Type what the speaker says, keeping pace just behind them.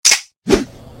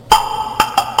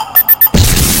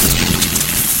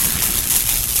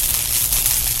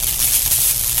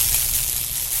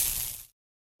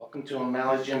Welcome to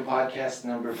O'Malley Gym Podcast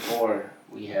number 4.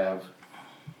 We have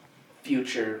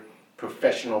future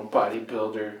professional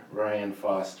bodybuilder Ryan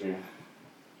Foster.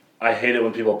 I hate it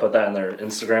when people put that in their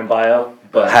Instagram bio,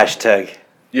 but Hashtag.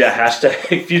 yeah,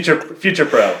 hashtag future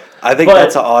pro. I think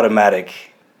that's an automatic.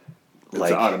 It's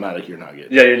an automatic. You're not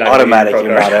getting. Yeah, you're not automatic. getting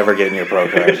your You're pro not card. ever getting your pro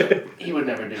card. He would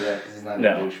never do that because he's not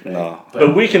No. a douchebag. No.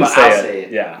 But we can I'll say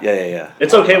it. Yeah. Yeah.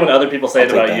 It's okay when other people say I'll it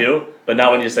take about that. you, but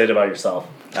not when you say it about yourself.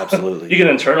 Absolutely. You can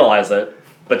internalize it,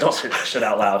 but don't say that shit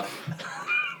out loud.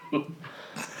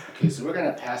 Okay, so we're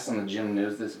going to pass on the gym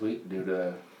news this week due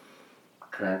to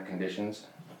current conditions.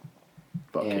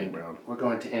 Fuck Kate And Brown. we're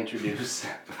going to introduce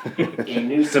a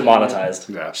new Demonetized.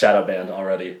 Yeah. Shadow banned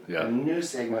already. Yeah. A new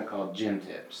segment called Gym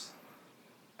Tips.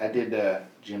 I did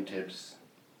gym tips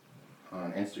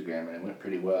on Instagram and it went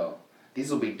pretty well.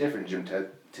 These will be different gym tips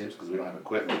because we don't have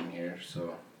equipment in here,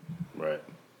 so. Right.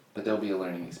 But there'll be a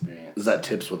learning experience. Is that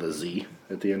tips with a Z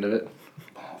at the end of it?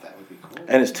 Oh, that would be cool.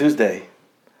 And it's Tuesday.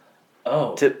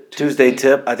 Oh. Tuesday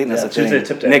tip. I think that's Yeah, a thing. Tuesday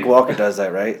tip day. Nick Walker does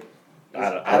that, right?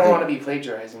 I don't want to be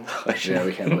plagiarizing. Yeah,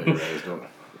 we can't believe it. Don't.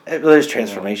 There's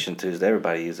Transformation Tuesday.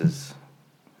 Everybody uses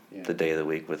Yeah. the day of the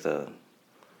week with a.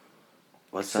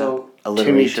 What's So, that?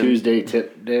 Timmy Alliteration. Tuesday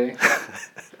tip day.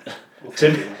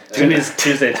 Timmy's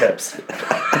Tuesday tips. I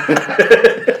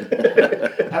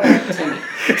don't like Timmy.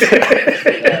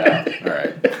 Figure that out. All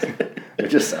right. It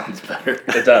just sounds better.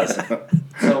 It does. So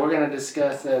we're going to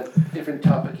discuss a different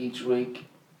topic each week,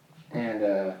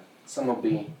 and some will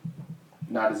be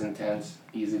not as intense,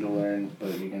 easy to learn,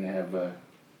 but you're going to have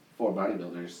 4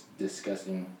 bodybuilders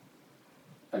discussing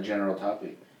a general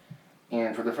topic.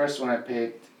 And for the first one I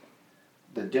picked,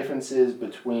 the differences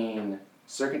between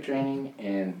circuit training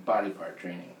and body part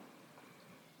training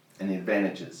and the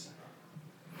advantages.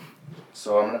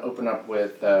 So I'm going to open up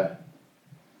with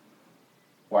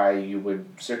why you would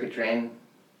circuit train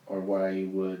or why you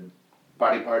would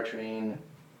body part train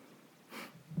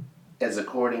as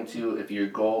according to if your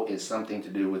goal is something to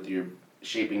do with your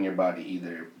shaping your body,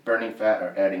 either burning fat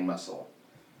or adding muscle.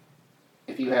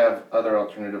 If you have other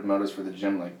alternative motives for the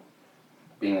gym, like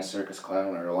being a circus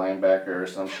clown or a linebacker or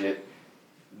some shit,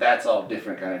 that's all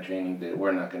different kind of training that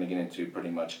we're not going to get into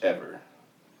pretty much ever.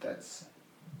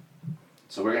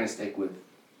 So we're going to stick with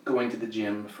going to the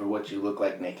gym for what you look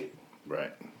like naked,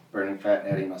 Right. burning fat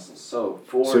and adding muscle. So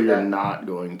You're not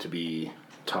going to be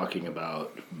talking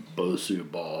about Bosu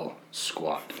ball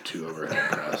squat to overhead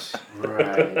press.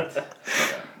 Right. Yeah.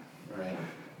 Right.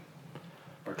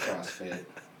 Or CrossFit.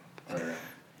 Or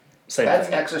Same that's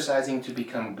thing. exercising to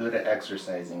become good at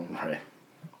exercising. Right.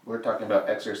 We're talking about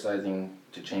exercising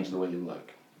to change the way you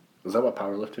look. Is that what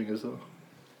powerlifting is though?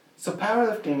 So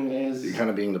powerlifting is... You're kind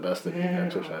of being the best at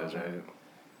exercise, right?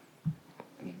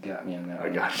 You got me on that I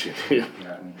one. got you. You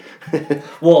got me.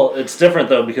 Well, it's different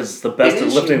though because it's the best It at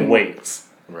is lifting shooting. weights,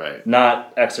 Right.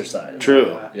 not exercise.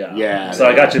 True. Yeah. Yeah. So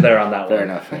I got you there on that Fair one.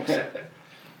 enough. Thanks.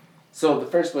 So the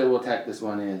first way we'll attack this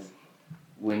one is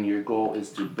when your goal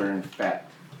is to burn fat.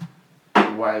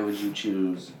 Why would you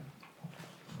choose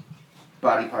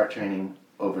body part training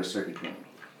over circuit training?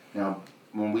 Now,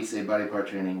 when we say body part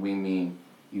training, we mean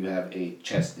you have a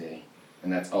chest day,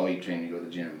 and that's all you train to go to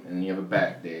the gym. And then you have a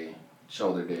back day,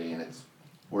 shoulder day, and it's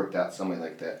worked out some way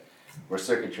like that. Where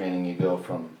circuit training, you go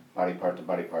from body part to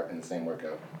body part in the same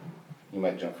workout. You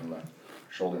might jump from a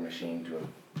shoulder machine to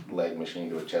a leg machine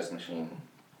to a chest machine.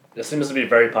 It seems to be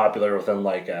very popular within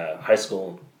like high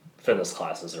school fitness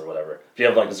classes or whatever. If you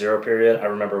have like 0 period, I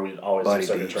remember we'd always do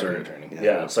circuit training.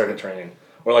 Yeah, circuit training.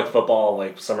 Or like football,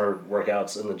 like summer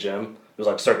workouts in the gym. It was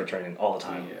like circuit training all the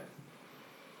time. Yeah.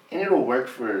 And it'll work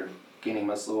for gaining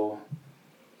muscle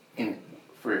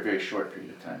for a very short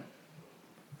period of time.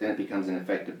 Then it becomes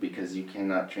ineffective because you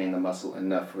cannot train the muscle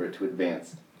enough for it to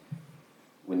advance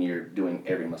when you're doing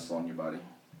every muscle on your body.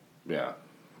 Yeah.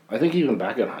 I think even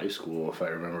back in high school, if I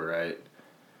remember right,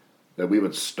 that we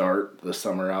would start the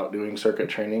summer out doing circuit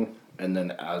training, and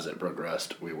then as it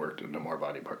progressed, we worked into more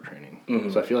body part training.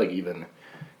 Mm-hmm. So I feel like even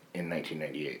in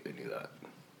 1998, they knew that.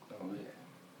 Oh yeah.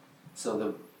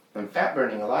 So when fat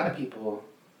burning, a lot of people,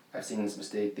 I've seen this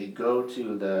mistake. They go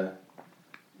to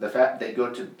they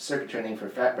go to circuit training for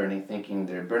fat burning, thinking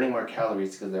they're burning more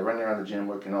calories because they're running around the gym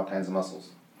working all kinds of muscles.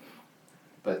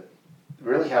 But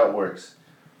really, how it works,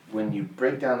 when you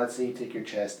break down, let's say you take your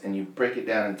chest and you break it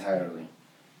down entirely,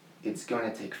 it's going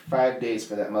to take 5 days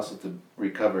for that muscle to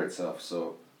recover itself.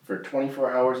 So for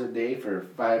 24 hours a day, for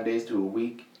 5 days to a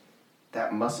week,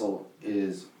 that muscle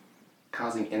is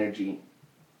causing energy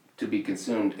to be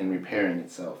consumed and repairing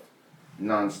itself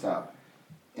non-stop.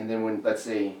 And then when, let's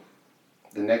say,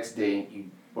 the next day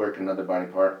you work another body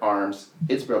part, arms,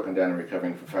 it's broken down and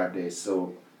recovering for 5 days.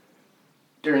 So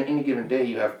during any given day,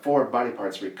 you have 4 body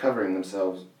parts recovering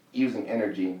themselves using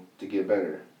energy to get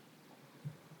better.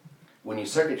 When you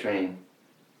circuit train,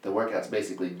 the workout's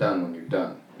basically done when you're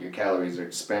done. Your calories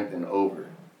are spent and over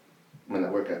when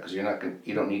that workout, because you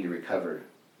don't need to recover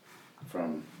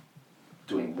from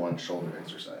doing one shoulder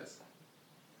exercise.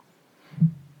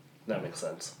 That makes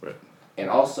sense. Right. And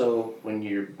also, when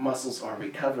your muscles are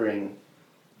recovering,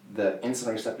 the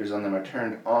insulin receptors on them are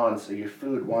turned on, so your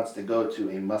food wants to go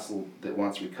to a muscle that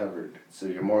wants recovered. So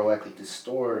you're more likely to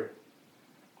store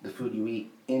the food you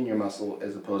eat in your muscle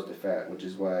as opposed to fat, which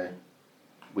is why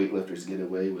weightlifters get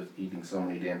away with eating so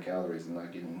many damn calories and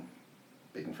not getting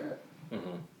big and fat.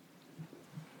 Mm-hmm.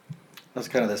 That's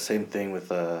kind of the same thing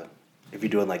with if you're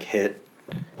doing like HIIT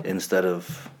instead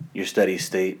of your steady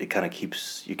state, it kind of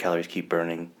keeps your calories keep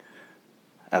burning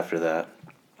after that.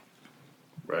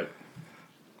 Right.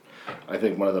 I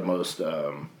think one of the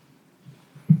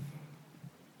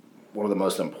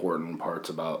most important parts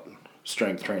about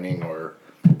strength training or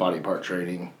body part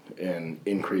training and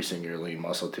increasing your lean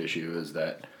muscle tissue is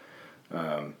that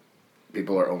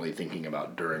people are only thinking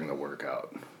about during the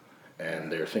workout,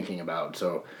 and they're thinking about,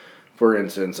 so for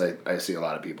instance, I see a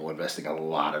lot of people investing a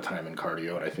lot of time in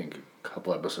cardio, and I think a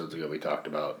couple episodes ago we talked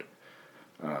about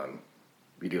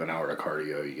you do an hour of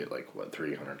cardio, you get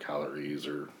 300 calories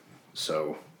or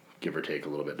so, give or take a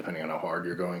little bit depending on how hard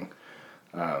you're going.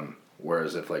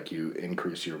 Whereas if you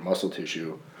increase your muscle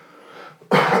tissue,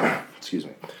 excuse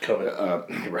me,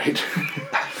 COVID. right?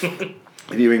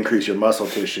 If you increase your muscle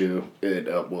tissue, it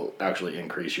will actually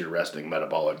increase your resting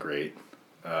metabolic rate.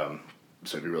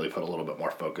 So if you really put a little bit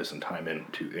more focus and time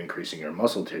into increasing your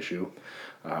muscle tissue,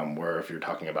 where if you're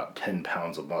talking about 10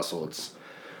 pounds of muscle, it's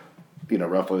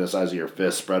roughly the size of your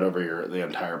fist spread over the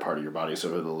entire part of your body. So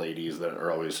for the ladies that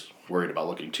are always worried about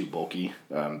looking too bulky,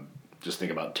 just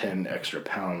think about 10 extra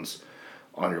pounds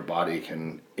on your body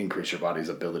can increase your body's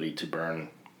ability to burn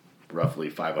roughly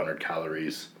 500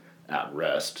 calories at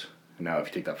rest. Now, if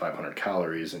you take that 500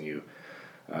 calories and you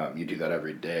do that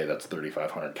every day, that's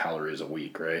 3,500 calories a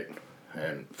week, right?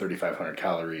 And 3,500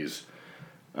 calories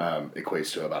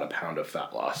equates to about a pound of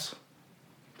fat loss.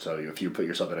 So if you put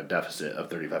yourself in a deficit of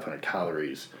 3,500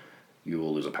 calories, you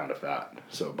will lose a pound of fat.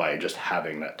 So by just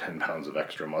having that 10 pounds of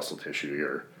extra muscle tissue,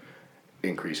 you're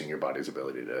increasing your body's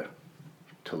ability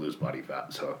to lose body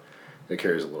fat. So it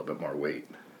carries a little bit more weight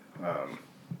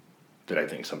than I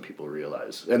think some people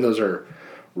realize. And those are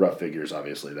rough figures,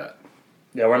 obviously.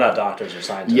 Yeah, we're not doctors or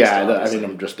scientists. Yeah,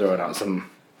 I'm just throwing out some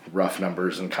rough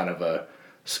numbers and kind of a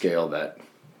scale that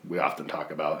we often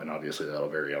talk about, and obviously that'll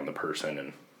vary on the person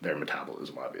and their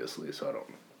metabolism, obviously. So I don't.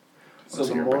 So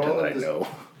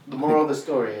the moral of the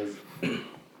story is,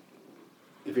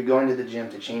 if you're going to the gym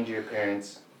to change your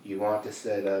appearance, you want to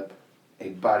set up a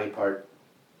body part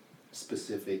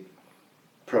specific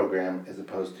program as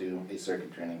opposed to a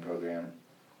circuit training program,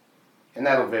 and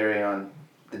that'll vary on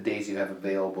the days you have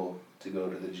available to go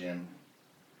to the gym.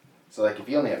 So if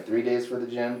you only have 3 days for the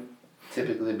gym,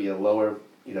 typically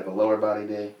you'd have a lower body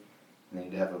day, and then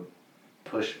you'd have a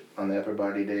push on the upper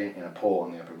body day and a pull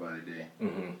on the upper body day.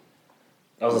 Mm-hmm.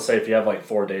 I was gonna say, if you have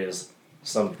 4 days,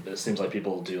 it seems like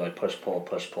people do push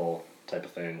pull type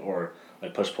of thing, or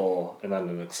push pull and then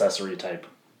an accessory type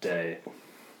day.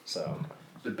 So.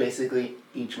 But basically,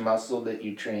 each muscle that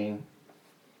you train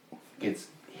gets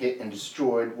hit and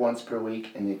destroyed once per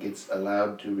week, and it gets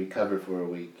allowed to recover for a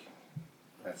week.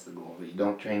 That's the goal. But you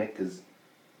don't train it, because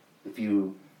if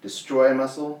you destroy a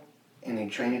muscle and you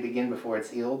train it again before it's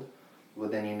healed, well,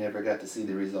 then you never got to see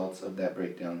the results of that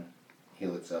breakdown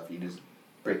heal itself. You're just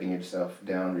breaking yourself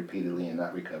down repeatedly and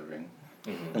not recovering.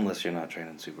 Mm-hmm. Unless you're not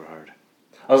training super hard.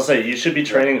 I was gonna say, you should be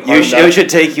training hard. It should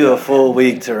take you a full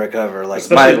week to recover.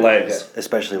 Especially legs. Yeah.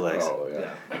 Especially legs. Oh,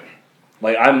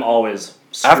 yeah. I'm always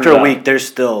after a week, there's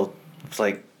still, it's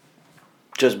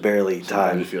just barely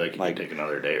time. You feel like you can take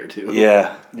another day or two.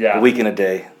 Yeah. Yeah. A week and a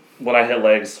day. When I hit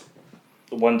legs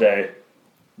one day,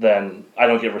 then I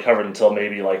don't get recovered until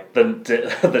maybe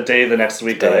the day the next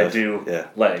week that I do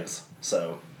legs.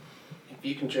 So if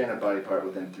you can train a body part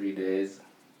within 3 days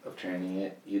of training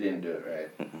it, you didn't do it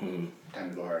right. Mm-hmm. Time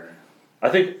to go harder. I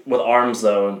think with arms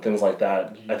though and things like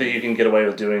that, I think you can get away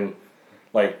with doing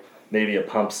maybe a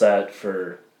pump set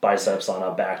for biceps on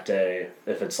a back day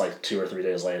if it's 2 or 3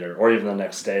 days later, or even the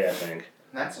next day. I think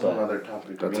that's another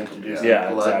topic. We introduce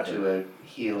blood exactly. to a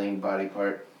healing body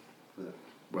part,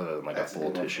 rather than a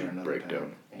full tissue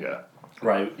breakdown. Yeah.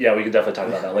 Right. Yeah, we could definitely talk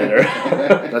about that later.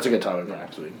 That's a good topic for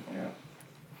next week. Yeah.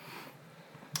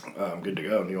 Good to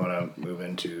go. Do you want to move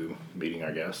into meeting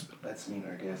our guest? Let's meet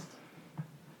our guest.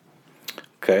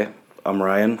 Okay. I'm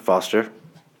Ryan Foster,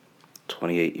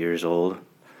 28 years old.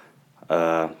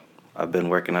 I've been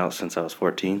working out since I was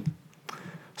 14.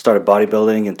 Started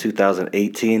bodybuilding in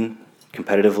 2018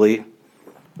 competitively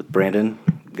with Brandon.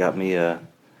 Got me out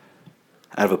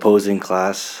of a posing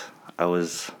class. I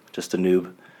was just a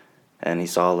noob, and he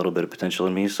saw a little bit of potential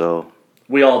in me, so...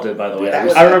 We all did, by the way.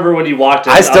 Yeah, I remember when you walked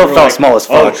in. I still felt like, small as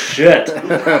fuck. Oh, shit.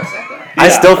 I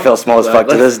still feel small as fuck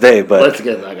to this day, but... Let's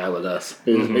get that guy with us.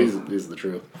 He's the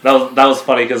truth. That was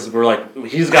funny because we're like,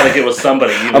 he's got to get with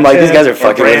somebody. I'm like, these guys are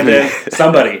fucking with Brandon, me.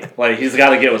 somebody. Like, he's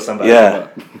got to get with somebody. Yeah.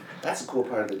 That's a cool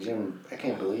part of the gym. I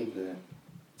can't believe that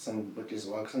someone just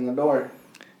walks in the door.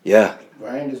 Yeah.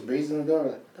 Ryan just breathes in the door.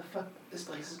 Like, what the fuck? This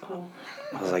place is cool.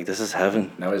 I was like, this is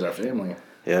heaven. Now he's our family.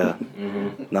 Yeah.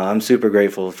 No, I'm super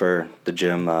grateful for the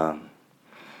gym. The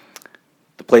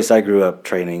place I grew up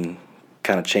training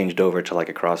kind of changed over to like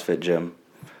a CrossFit gym.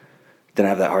 Didn't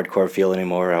have that hardcore feel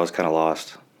anymore. I was kind of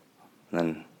lost. And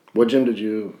then What gym did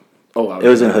you... Oh, it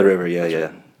was in Hood River, yeah.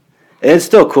 And it's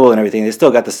still cool and everything. They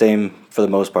still got the same, for the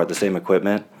most part, the same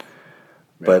equipment.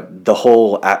 But the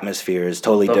whole atmosphere is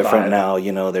totally The different vibe. now.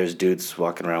 You know, there's dudes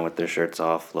walking around with their shirts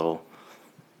off, little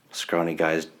scrawny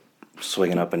guys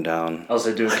swinging up and down. I was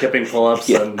like doing kipping pull-ups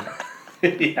and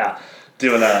doing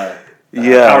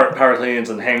power cleans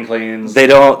and hang cleans. They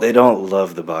don't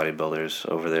love the bodybuilders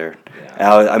over there.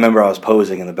 Yeah. I remember I was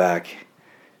posing in the back,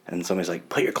 and somebody's like,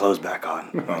 "Put your clothes back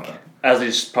on." I'm like, As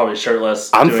he's probably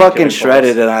shirtless. I'm doing fucking kipping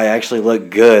shredded, pull-ups. and I actually look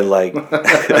good. Like,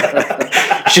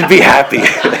 should be happy.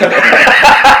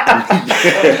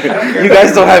 You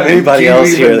guys don't have anybody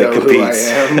else here that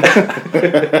competes.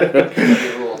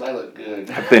 I look good.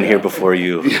 I've been here before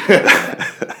you.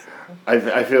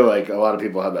 I feel like a lot of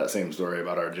people have that same story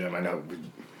about our gym. I know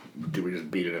we just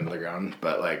beat it into the ground,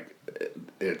 but like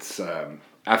it's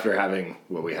after having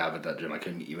what we have at that gym, I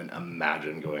couldn't even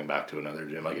imagine going back to another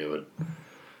gym. Like it would,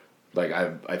 like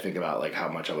I think about like how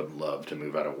much I would love to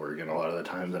move out of Oregon a lot of the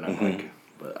times, and I'm like,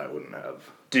 but I wouldn't have.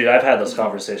 Dude, I've had this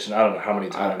conversation. I don't know how many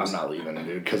times. I'm not leaving,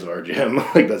 dude, because of our gym.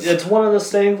 Like that's. It's one of the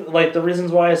things, like the reasons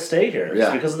why I stay here. It's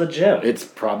Yeah. because of the gym. It's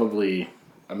probably,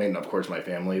 I mean, of course, my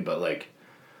family, but like,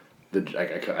 that's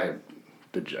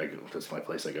my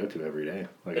place I go to every day.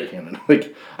 Like I can't,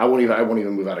 like I won't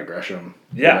even move out of Gresham.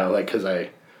 Yeah. You know, like because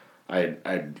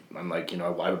I'm like, you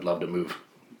know, I would love to move,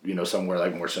 you know, somewhere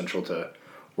like more central to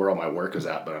where all my work is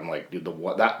at. But I'm like, dude,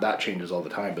 that changes all the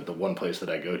time. But the one place that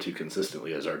I go to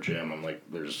consistently is our gym. I'm like,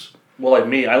 there's. Well, like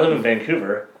me, I live in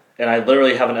Vancouver, and I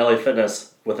literally have an LA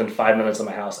Fitness within 5 minutes of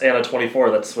my house, and a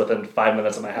 24 that's within 5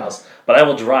 minutes of my house. But I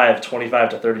will drive 25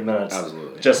 to 30 minutes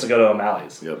just to go to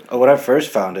O'Malley's. Yep. Oh, when I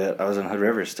first found it, I was in Hood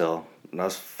River still. And I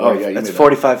was you that's made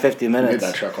 45, 50 You minutes. made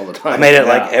that truck all the time. I made it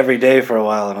like every day for a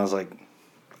while, and I was like,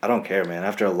 I don't care, man.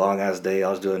 After a long ass day, I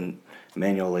was doing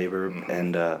manual labor,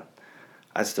 and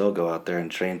I still go out there and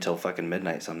train till fucking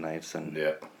midnight some nights. And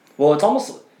Yeah. Well, it's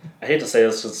almost, I hate to say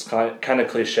this, it's kind of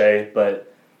cliche,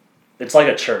 but it's like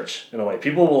a church in a way.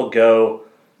 People will go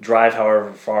drive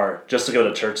however far just to go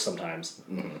to church sometimes.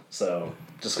 So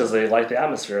just because they like the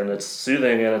atmosphere, and it's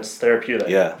soothing and it's therapeutic.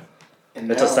 yeah,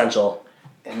 And It's now- essential.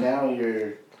 And now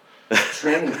you're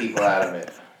training people out of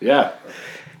it. Yeah.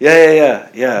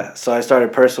 Yeah. So I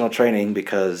started personal training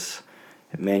because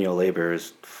manual labor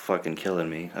is fucking killing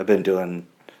me. I've been doing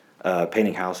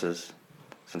painting houses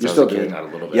since You're I was still a kid. doing that a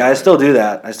little bit. Yeah, I right? still do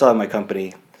that. I still have my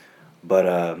company,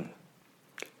 but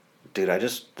dude,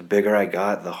 the bigger I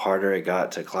got, the harder it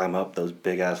got to climb up those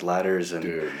big ass ladders,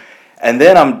 Dude. and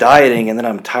then I'm dieting, and then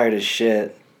I'm tired as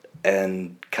shit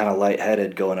and kind of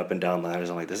lightheaded going up and down ladders.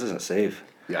 I'm like, this isn't safe.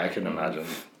 Yeah, I can imagine.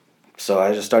 So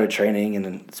I just started training, and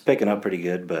it's picking up pretty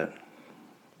good, but,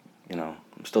 you know,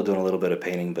 I'm still doing a little bit of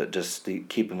painting, but just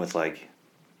keeping with, like,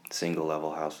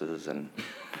 single-level houses and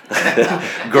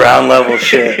ground level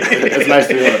shit. It's nice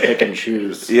to be able to pick and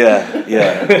choose.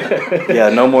 Yeah,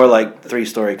 no more, like,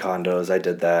 3-story condos. I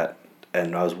did that,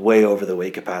 and I was way over the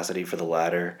weight capacity for the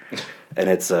ladder, and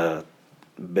it's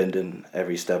bending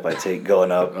every step I take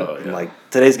going up. Oh, yeah. I'm like,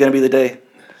 today's going to be the day.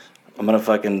 I'm going to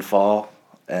fucking fall,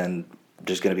 and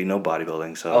just going to be no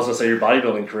bodybuilding. So I was going to say, your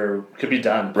bodybuilding career could be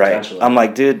done, right. potentially. I'm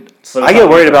like, dude, So I get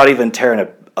worried about even tearing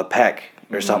a pec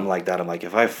or something like that. I'm like,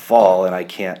 if I fall and I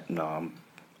can't, no,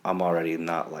 I'm already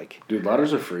not like. Dude,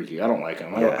 ladders are freaky. I don't like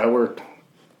them. Yeah. I work.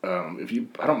 I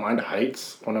don't mind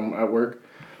heights when I'm at work,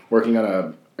 working on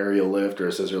a aerial lift or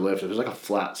a scissor lift. If there's like a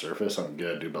flat surface, I'm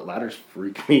good, dude. But ladders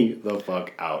freak me the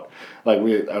fuck out. Like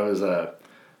we have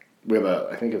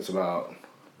I think it's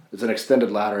an extended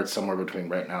ladder. It's somewhere between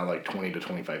right now like 20 to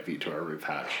 25 feet to our roof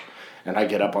hatch. And I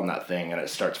get up on that thing and it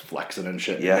starts flexing and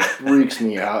shit. Yeah. And it freaks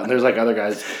me out. And there's like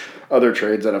other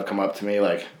trades that have come up to me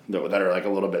like that are like a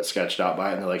little bit sketched out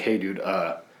by it. And they're like, hey dude,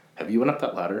 have you went up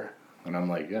that ladder? And I'm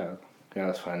like, yeah. Yeah,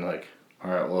 that's fine. Like,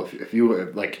 all right, well, if you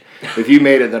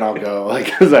made it, then I'll go.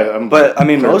 Like, cause I'm. But I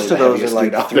mean, most of the those are heaviest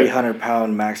like dude out there.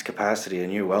 300-pound max capacity,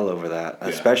 and you're well over that. Yeah.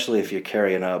 Especially if you're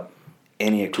carrying up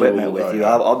any equipment with you.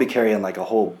 Yeah. I'll be carrying like a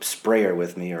whole sprayer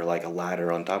with me, or like a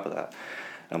ladder on top of that.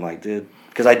 I'm like, dude,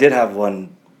 because I did have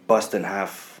one bust in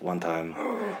half one time.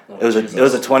 It was a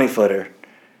 20-footer,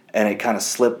 and it kind of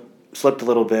slipped a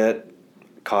little bit,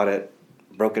 caught it,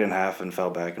 broke it in half, and fell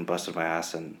back and busted my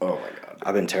ass. And Oh my god.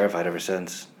 I've been terrified ever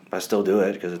since. I still do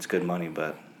it because it's good money,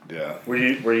 but Yeah. Were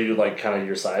you like kind of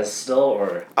your size still,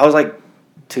 or? I was like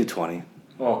 220.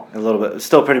 Well, A little bit. It's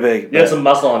still pretty big. you had some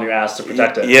muscle on your ass to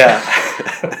protect it. Yeah.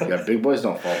 Yeah, big boys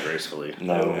don't fall gracefully.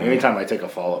 No. Anytime I take a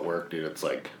fall at work, dude, it's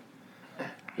like,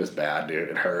 it's bad, dude.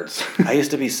 It hurts. I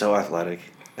used to be so athletic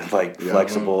and like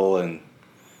flexible, and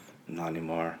not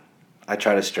anymore. I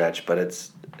try to stretch, but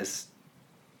it's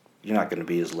you're not going to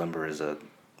be as limber as a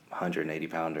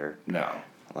 180-pounder. No.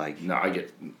 Like, No, I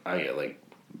get like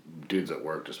dudes at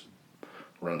work just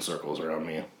run circles around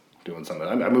me doing something.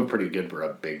 I move pretty good for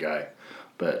a big guy,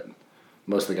 but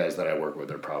most of the guys that I work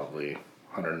with are probably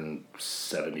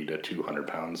 170 to 200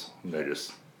 pounds.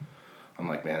 I'm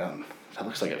like, man, that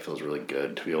looks like it feels really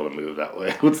good to be able to move that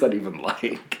way. What's that even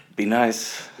like? be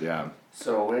nice. Yeah.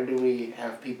 So where do we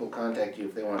have people contact you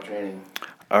if they want training?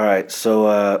 All right,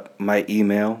 so my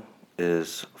email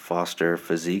is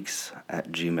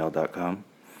fosterphysiques@gmail.com,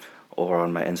 or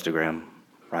on my Instagram,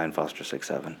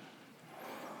 RyanFoster67.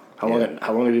 How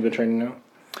long have you been training now?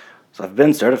 So I've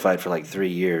been certified for like 3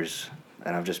 years,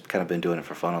 and I've just kind of been doing it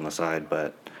for fun on the side.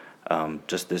 But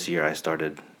just this year, I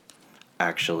started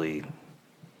actually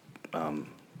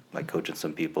like coaching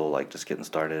some people, like just getting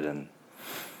started, and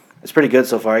it's pretty good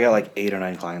so far. I got like 8 or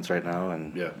 9 clients right now,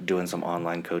 and doing some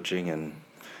online coaching, and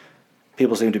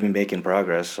people seem to be making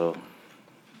progress. So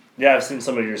Yeah, I've seen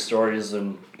some of your stories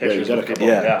and pictures got of a people.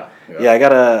 couple. Yeah,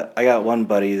 I got one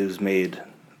buddy who's made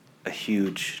a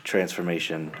huge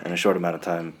transformation in a short amount of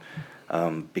time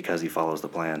because he follows the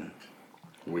plan.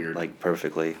 Weird. Like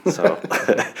perfectly. So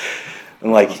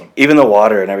and like awesome. Even the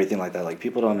water and everything like that, like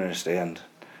people don't understand.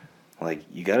 Like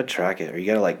you gotta track it, or you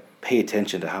gotta like pay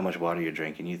attention to how much water you're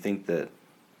drinking. You think that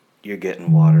you're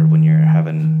getting water when you're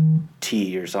having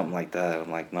tea or something like that.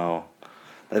 I'm like, no.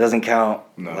 That doesn't count.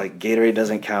 No. Like Gatorade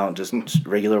doesn't count, just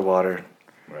regular water.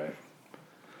 Right.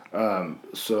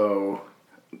 So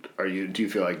do you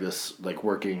feel like this, like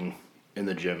working in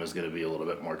the gym is going to be a little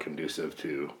bit more conducive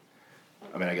to,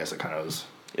 I mean, I guess it kind of is.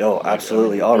 Oh, like,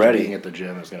 absolutely. Already. Being at the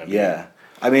gym is going to be. Yeah.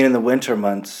 I mean, in the winter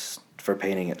months for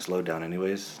painting, it slowed down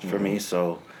anyways for me.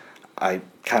 So I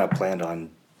kind of planned on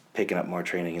picking up more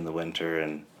training in the winter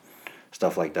and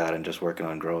stuff like that, and just working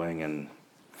on growing and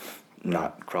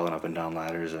not crawling up and down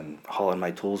ladders and hauling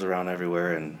my tools around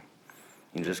everywhere, and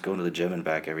just going to the gym and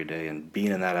back every day and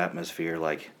being in that atmosphere,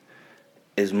 like,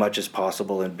 as much as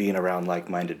possible, and being around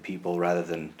like-minded people rather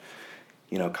than,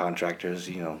 contractors.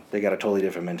 They got a totally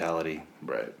different mentality.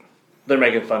 Right. They're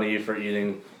making fun of you for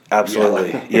eating.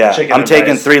 Absolutely. Yeah. I'm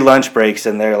taking 3 lunch breaks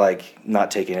and they're like not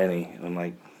taking any. I'm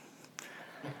like,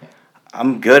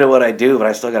 I'm good at what I do, but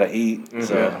I still got to eat. Mm-hmm.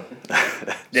 So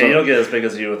yeah, you don't get as big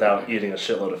as you without eating a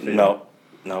shitload of food. No.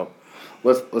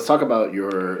 Let's talk about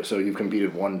so you've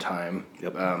competed one time.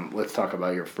 Yep. Let's talk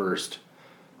about your first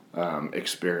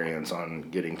experience on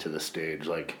getting to the stage.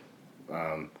 Like,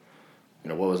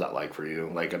 what was that like for you?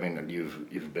 Like, I mean,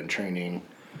 you've been training,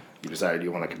 you decided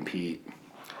you want to compete.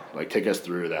 Like, take us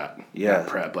through that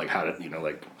prep. Like, how did,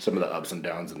 like some of the ups and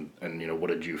downs, and what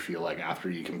did you feel like after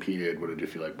you competed? What did you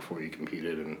feel like before you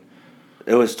competed? And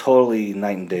it was totally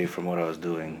night and day from what I was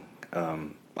doing.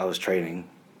 I was training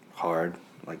hard.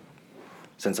 Like,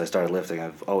 since I started lifting,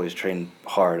 I've always trained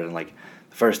hard. And, like,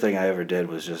 the first thing I ever did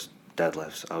was just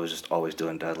deadlifts. I was just always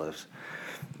doing deadlifts.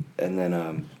 And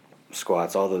then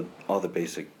squats, all the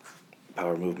basic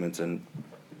power movements. And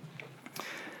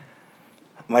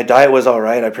my diet was all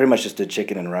right. I pretty much just did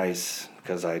chicken and rice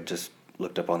because I just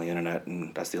looked up on the internet,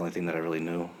 and that's the only thing that I really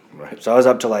knew. Right. So I was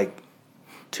up to like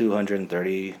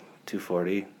 230,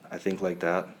 240, I think, like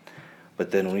that.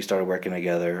 But then when we started working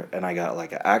together and I got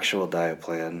like an actual diet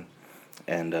plan,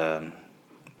 and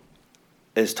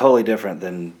it's totally different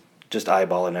than just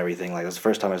eyeballing everything. Like, that's the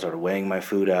first time I started weighing my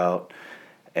food out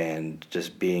and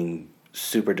just being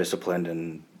super disciplined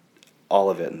in all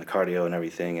of it, and the cardio and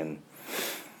everything. And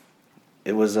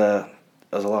it was a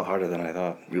lot harder than I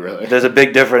thought. Really? There's a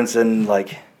big difference in,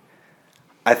 like,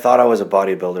 I thought I was a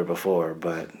bodybuilder before,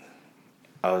 but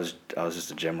I was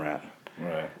just a gym rat.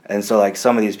 Right. And so, like,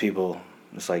 some of these people,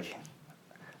 it's like,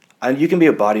 you can be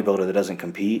a bodybuilder that doesn't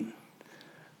compete,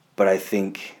 but I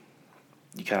think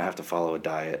you kind of have to follow a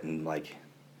diet and, like,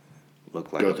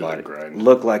 look like Go a through that grind.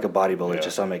 look like a bodybuilder Yeah.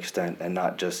 to some extent and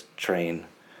not just train.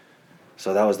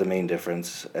 So that was the main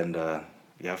difference, and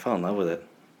I fell in love with it.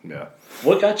 Yeah.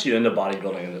 What got you into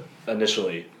bodybuilding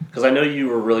initially? Because I know you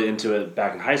were really into it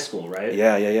back in high school, right?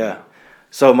 Yeah.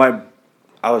 So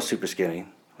I was super skinny,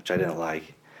 which I didn't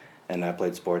like, and I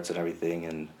played sports and everything,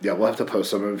 and Yeah, we'll have to post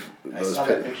some of I those saw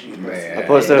that picture you posted. I Man.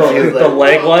 posted a few. The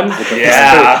leg one?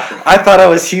 Yeah. I thought I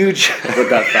was huge. With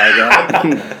that thigh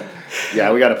gap.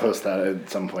 Yeah, we got to post that at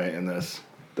some point in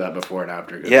that before and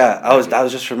after. 'Cause Yeah, I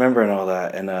was just remembering all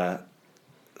that, and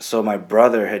so my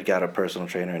brother had got a personal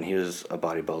trainer, and he was a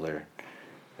bodybuilder.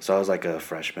 So I was like a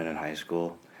freshman in high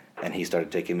school, and he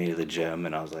started taking me to the gym,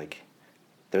 and I was like,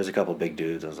 there's a couple big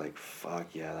dudes. I was like, fuck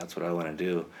yeah, that's what I want to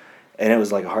do. And it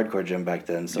was like a hardcore gym back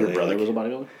then. So Your they, brother like, was a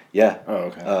bodybuilder? Yeah.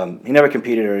 Oh, okay. He never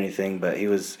competed or anything, but he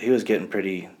was getting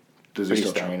pretty. Does he pretty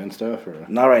still strong. train and stuff? Or?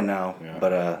 Not right now, Yeah.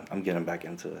 but I'm getting back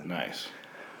into it. Nice.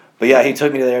 But yeah, he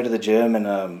took me there to the gym, and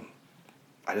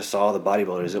I just saw the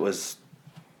bodybuilders.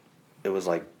 It was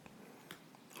like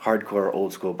hardcore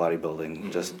old school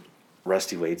bodybuilding, just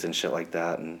rusty weights and shit like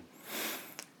that, and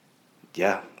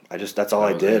yeah, that's all That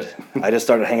I was did. it. I just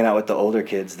started hanging out with the older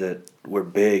kids that were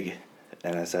big,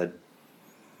 and I said,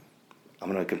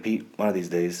 I'm gonna compete one of these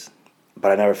days.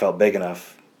 But I never felt big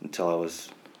enough until I was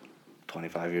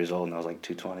 25 years old, and I was like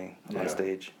 220 on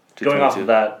stage. Going off 222. of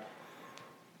that,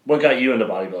 what got you into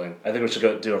bodybuilding? I think we should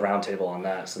go do a roundtable on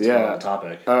that since we're on that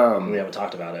topic. We haven't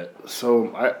talked about it.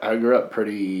 So I grew up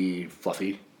pretty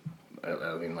fluffy.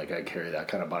 I mean, like I carry that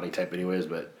kind of body type anyways,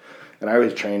 and I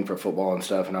always trained for football and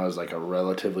stuff, and I was like a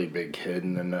relatively big kid,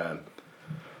 and then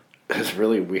it's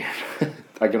really weird.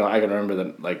 I can remember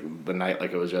the night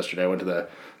like it was yesterday. I went to the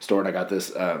store and I got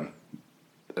this.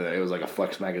 It was like a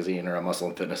Flex magazine or a Muscle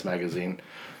and Fitness magazine,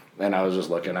 and I was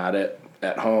just looking at it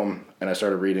at home, and I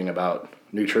started reading about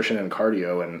nutrition and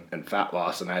cardio and fat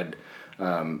loss, and I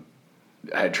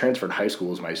had transferred high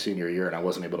schools my senior year, and I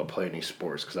wasn't able to play any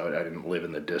sports because I didn't live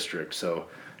in the district, so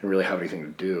I didn't really have anything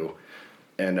to do.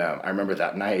 And I remember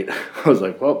that night, I was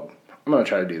like, well, I'm going to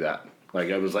try to do that. Like,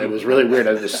 it was really weird.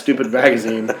 I had this stupid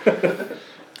magazine,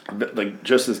 like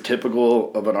just as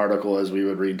typical of an article as we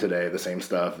would read today, the same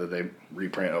stuff that they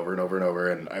reprint over and over and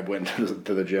over. And I went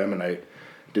to the gym, and I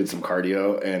did some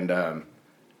cardio, and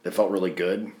it felt really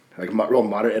good. Like real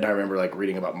moderate, and I remember like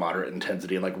reading about moderate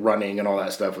intensity and like running and all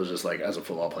that stuff was just like, as a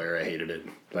football player, I hated it.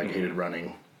 Like hated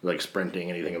running, like sprinting,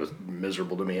 anything. It was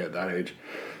miserable to me at that age.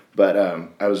 But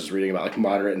I was just reading about like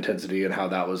moderate intensity and how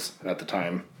that was at the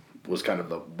time was kind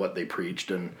of what they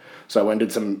preached. And so I went and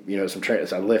did some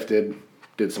trainings. I lifted,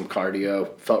 did some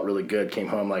cardio, felt really good. Came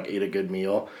home, like ate a good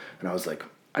meal, and I was like,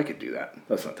 I could do that.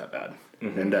 That's not that bad.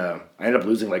 Mm-hmm. And I ended up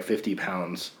losing like 50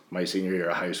 pounds my senior year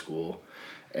of high school,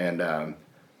 and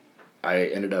I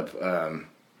ended up,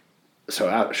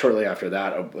 shortly after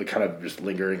that, kind of just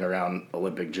lingering around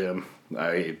Olympic gym.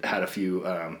 I had a few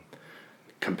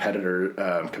competitors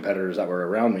that were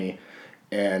around me,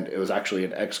 and it was actually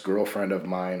an ex-girlfriend of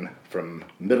mine from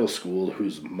middle school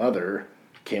whose mother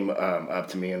came up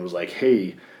to me and was like,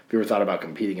 hey, have you ever thought about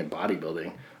competing in bodybuilding?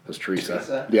 It was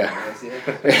Teresa.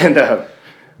 Yeah.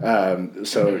 And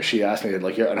so she asked me,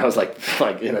 like, and I was like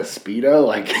in a Speedo,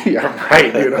 like, yeah,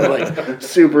 right, dude. I'm like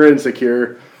super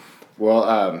insecure.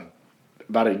 Well,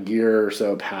 about a year or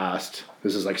so passed.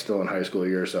 This is like still in high school, a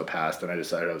year or so passed, and I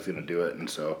decided I was going to do it. And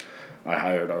so I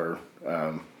hired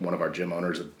one of our gym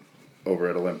owners over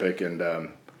at Olympic, and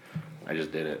I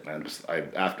just did it. I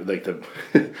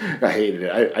hated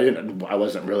it. I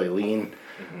wasn't really lean.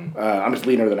 Mm-hmm. I'm just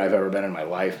leaner than I've ever been in my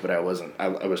life, but I wasn't. I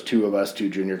was two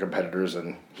junior competitors,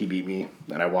 and he beat me.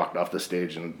 And I walked off the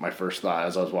stage, and my first thought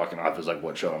as I was walking off was like,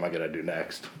 "What show am I gonna do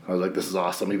next?" I was like, "This is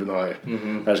awesome." Even though I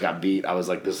just got beat, I was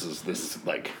like, "This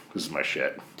is my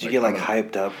shit." Did you get like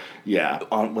hyped up? Yeah.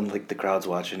 When like the crowd's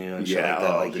watching you and shit like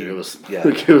that. Like, dude, it was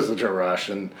like, it was such a rush,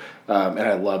 and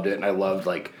I loved it, and I loved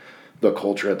like the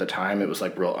culture at the time. It was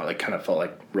like real, like kind of felt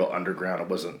like real underground. It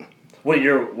wasn't. What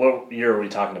year are we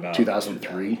talking about?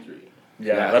 2003.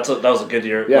 Yeah, that was a good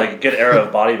year, like a good era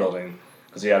of bodybuilding,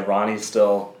 because you had Ronnie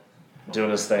still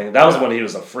doing his thing. That was when he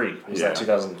was a freak. It was that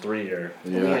 2003 year.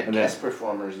 Yeah. And we had guest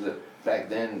performers that back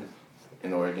then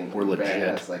in Oregon were legit,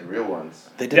 badass, like real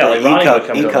ones. They did like Ronnie would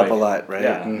come to E-Cup like, a lot, right?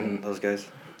 Yeah. Mm-hmm. Those guys.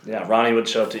 Yeah, Ronnie would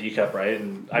show up to E-Cup, right?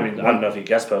 And I mean, I don't know if he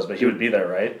guest posed, but he would be there,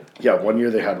 right? Yeah, one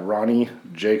year they had Ronnie,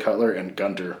 Jay Cutler, and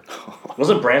Gunter.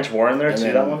 Wasn't Branch Warren there too?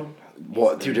 Then, that one?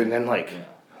 Well, dude, and then like,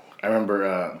 I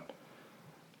remember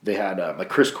they had like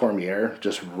Chris Cormier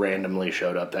just randomly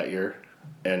showed up that year,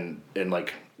 and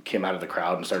like came out of the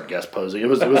crowd and started guest posing. It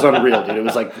was unreal, dude. It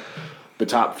was like the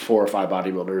top 4 or 5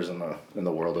 bodybuilders in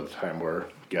the world at the time were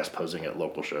guest posing at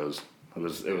local shows. It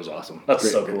was awesome. That's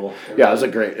Great, so great. cool. Yeah, it was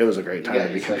a great time Yeah,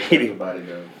 to be it's like competing.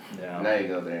 bodybuilding. Yeah. Now you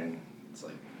go there and it's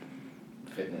like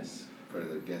fitness for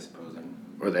the guest posing.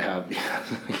 Or they have,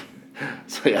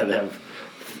 so yeah, they have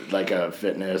like a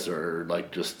fitness or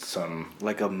like just some,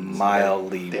 Like a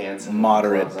mildly dancing,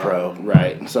 moderate clothes pro. on.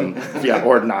 right, some, yeah,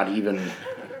 or not even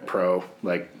pro,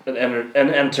 like, An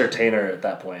entertainer at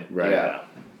that point. right. Yeah.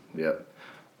 Yeah.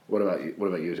 What about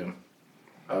you, Tim?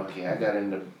 Okay, I got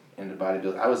into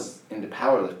bodybuilding. I was into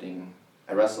powerlifting.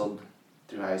 I wrestled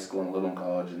through high school and a little in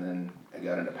college, and then I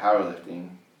got into powerlifting,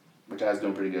 which I was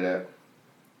doing pretty good at.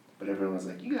 But everyone was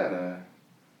like, "You got a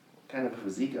kind of a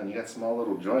physique on. You got small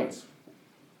little joints.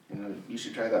 You know, you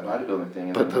should try that bodybuilding thing."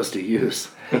 And Put those to use.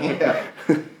 yeah.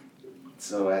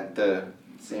 So at the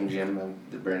same gym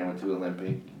that Brandon went to,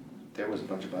 Olympic, there was a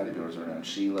bunch of bodybuilders around.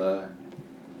 Sheila,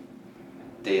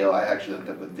 Dale. I actually hooked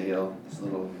up with Dale, this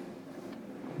little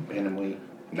bantamweight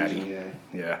Natty. Asian guy.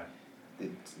 Yeah.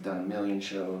 It's done a million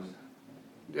shows.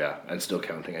 Yeah, and still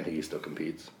counting. I think he still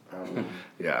competes. Probably.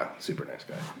 Yeah, super nice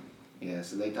guy. Yeah,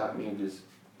 so they taught me just,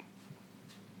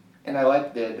 and I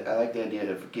like the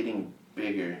idea of getting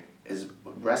bigger. Is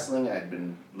wrestling, I'd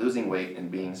been losing weight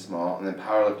and being small, and then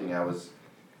powerlifting, I was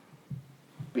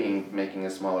making a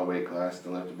smaller weight class to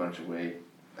lift a bunch of weight.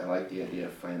 I like the idea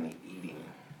of finally eating.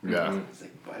 Yeah. It's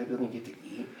like, bodybuilding, you get to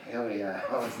eat? Hell yeah,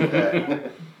 let's do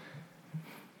that.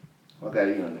 What got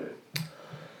you into it?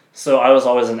 So I was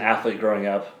always an athlete growing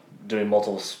up, doing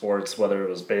multiple sports, whether it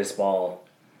was baseball,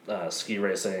 ski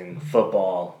racing,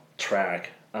 football, track.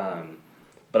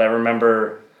 But I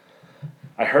remember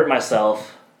I hurt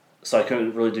myself, so I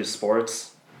couldn't really do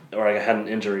sports, or I had an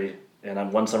injury,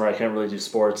 and one summer I couldn't really do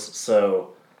sports,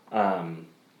 so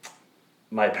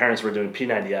my parents were doing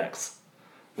P90X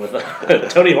with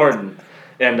Tony Horton,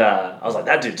 and I was like,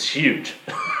 that dude's huge.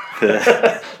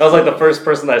 That was like the first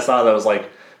person that I saw that was like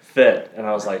fit, and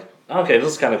I was like, okay,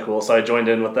 this is kind of cool. So I joined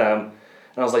in with them,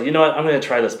 and I was like, you know what, I'm going to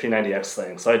try this P90X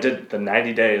thing. So I did the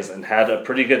 90 days and had a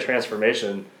pretty good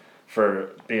transformation for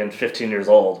being 15 years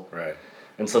old. Right.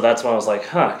 And so that's when I was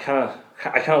like, I kind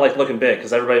of like looking big,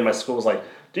 because everybody in my school was like,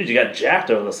 dude, you got jacked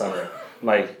over the summer. I'm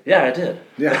like, yeah, I did.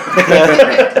 Yeah.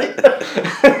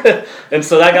 And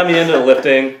so that got me into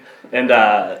lifting, and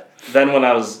then when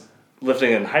I was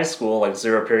lifting in high school, like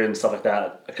zero period and stuff like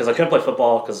that, because I couldn't play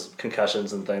football because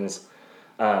concussions and things.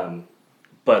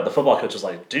 But the football coach was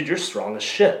like, dude, you're strong as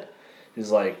shit. He's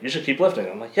like, you should keep lifting.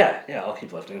 I'm like, yeah, I'll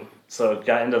keep lifting. So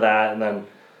got into that, and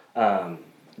then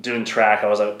doing track, I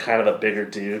was kind of a bigger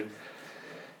dude.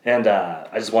 And I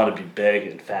just wanted to be big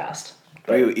and fast.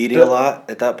 Were you eating a lot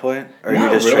at that point? Or Not you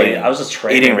just really. training? I was just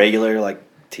training. Eating regular, like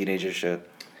teenager shit?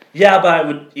 Yeah, but I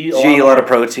would eat Did you eat a lot of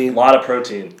protein? A lot of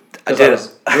protein. I 'Cause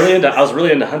did. I was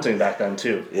really into hunting back then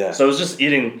too. Yeah. So I was just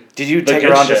eating. Did you the take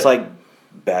good around shit. just like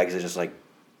bags of just like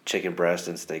chicken breast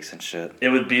and steaks and shit? It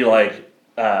would be like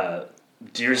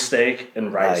deer steak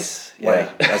and rice. Nice. Yeah,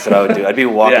 Like, that's what I would do. I'd be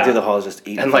walking Yeah. through the halls just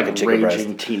eating And like fucking chicken raging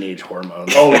breast. teenage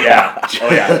hormones. oh yeah.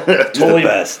 Totally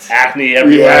best. acne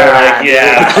everywhere. Yeah. Like,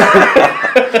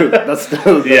 yeah. that's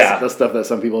Yeah. that's stuff that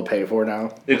some people pay for now.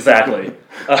 Exactly.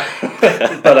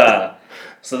 But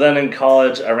so then in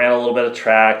college, I ran a little bit of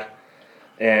track,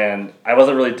 and I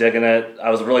wasn't really digging it. I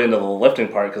was really into the lifting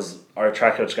part because our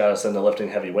track coach got us into lifting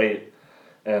heavy weight,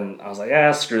 and I was like,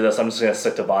 screw this. I'm just gonna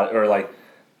stick to body or like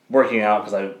working out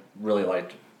because I really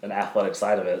liked an athletic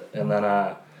side of it. And then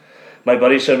my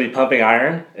buddy showed me pumping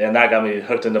iron, and that got me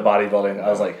hooked into bodybuilding. I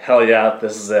was like, hell yeah,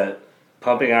 this is it.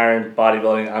 Pumping iron,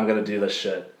 bodybuilding, I'm gonna do this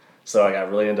shit. So I got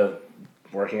really into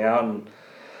working out, and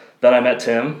then I met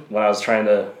Tim when I was trying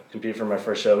to compete for my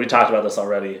first show. We talked about this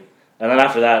already. And then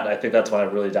after that, I think that's when I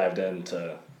really dived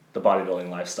into the bodybuilding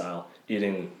lifestyle,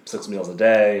 eating 6 meals a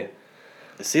day.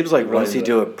 It seems like Really once you good.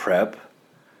 do a prep,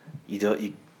 you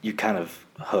kind of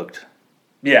hooked.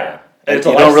 Yeah. You It's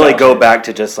a don't really lifestyle go change. back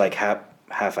to just like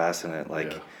half-assing it.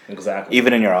 Like Yeah. Exactly.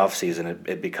 even in your off season,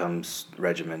 it becomes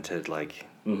regimented, like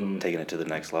taking it to the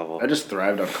next level. I just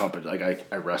thrived on competition. Like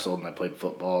I wrestled and I played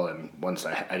football, and once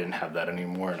I didn't have that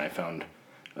anymore, and I found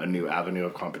a new avenue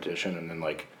of competition, and then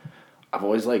like I've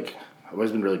always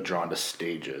been really drawn to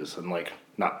stages, and like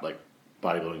not like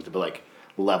bodybuilding, but like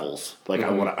levels. Like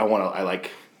I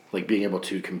like being able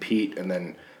to compete and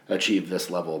then achieve this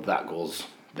level. That goal's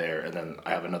there, and then I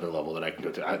have another level that I can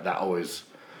go to. I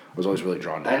was always really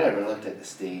drawn to. I never looked at the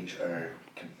stage or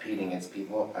competing against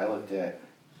people. I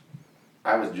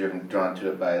was drawn to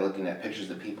it by looking at pictures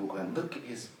of people going, look at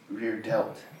his rear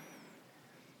delt.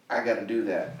 I got to do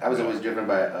that. I was always driven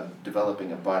by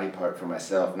developing a body part for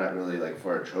myself, not really like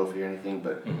for a trophy or anything,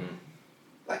 but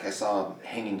like I saw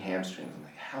hanging hamstrings. I'm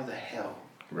like, how the hell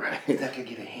Right. That could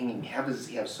get it hanging. How does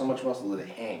he have so much muscle that it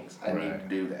hangs? I need to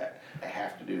do that. I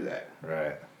have to do that.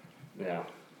 Right. Yeah.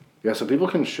 Yeah, so people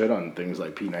can shit on things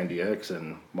like P90X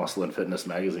and Muscle and Fitness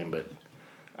magazine, but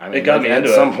I mean, It got me at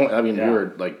into some it. point, I mean, Yeah. we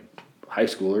were like high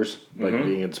schoolers, like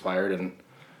being inspired, and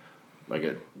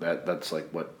like that's like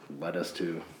what led us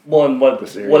to. Well, and what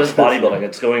is series. bodybuilding?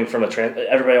 It's going from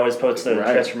everybody always puts their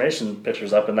Right. transformation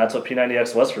pictures up, and that's what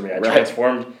P90X was for me. I Right.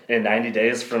 transformed in 90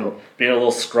 days from being a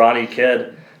little scrawny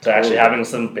kid to actually having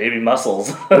some baby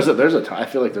muscles. There's a ton, I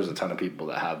feel like there's a ton of people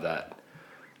that have that.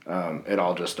 It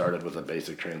all just started with a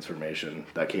basic transformation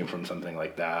that came from something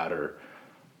like that, or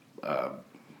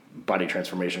body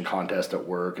transformation contest at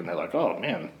work, and they're like, oh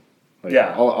man, like,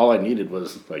 Yeah. all I needed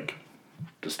was like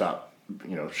to stop,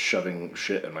 shoving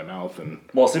shit in my mouth. And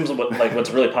Well, it seems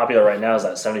what's really popular right now is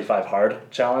that 75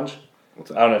 hard challenge. what's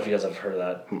that? I don't know if you guys have heard of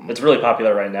that. It's really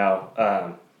popular right now.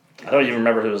 I don't even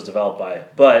remember who it was developed by,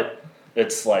 but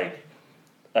it's like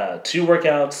 2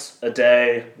 workouts a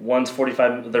day. One's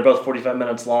 45. They're both 45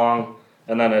 minutes long,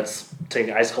 and then it's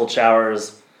taking ice cold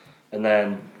showers, and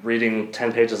then reading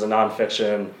 10 pages of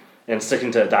nonfiction, and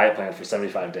sticking to a diet plan for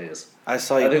 75 days. I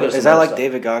saw I you. think there's Is some that other like stuff.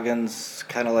 David Goggins?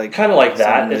 Kind of like that.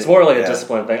 something It's more like a yeah.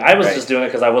 discipline thing. I was Right. just doing it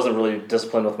because I wasn't really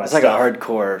disciplined with my It's stuff. like a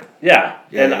hardcore. Yeah,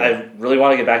 Yeah, and yeah. I really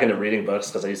want to get back into reading books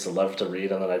because I used to love to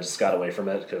read, and then I just got away from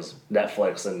it because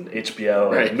Netflix and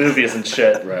HBO Right. and movies and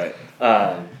shit. Right.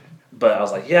 But I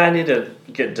was like, yeah, I need to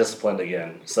get disciplined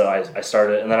again. So I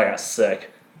started, and then I got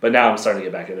sick. But now I'm starting to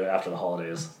get back into it after the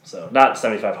holidays. So not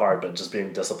 75 hard, but just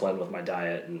being disciplined with my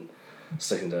diet and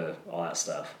sticking to all that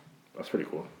stuff. That's pretty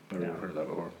cool. Never Yeah. heard of that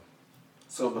before.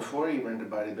 So before you were into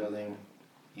bodybuilding,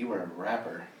 you were a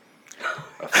rapper.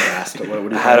 A fast. What do I you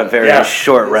had a call it? very Yeah.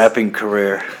 short rapping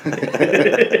career.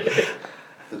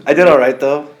 I did all right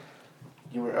though.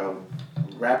 You were a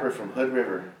rapper from Hood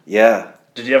River. Yeah,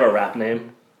 Did you have a rap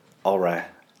name? all right.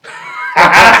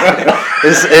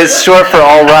 it's short for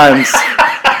all rhymes.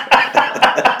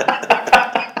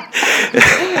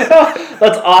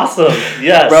 That's awesome.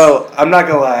 Yes. Bro, I'm not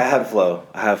gonna lie. I had flow.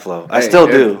 I Hey, still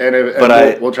do. And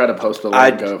but we'll try to post a I-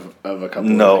 link of a couple.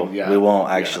 no, of things. Yeah. we won't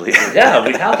actually. Yeah,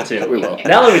 we have to. We will.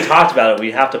 Now that we talked about it,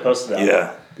 we have to post it out.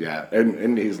 Yeah, Yeah,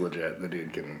 and he's legit. The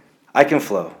dude can. I can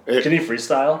flow. Can you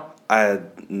freestyle?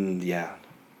 Yeah.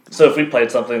 So if we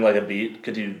played something like a beat,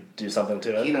 could you do something to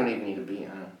You it? don't even need to be,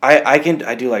 huh? I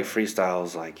do like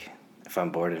freestyles, like if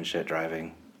I'm bored and shit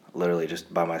driving, literally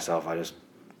just by myself. I just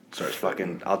start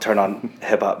fucking. I'll turn on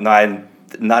hip hop. No, I'm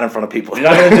not in front of people. You're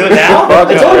not going to do it now?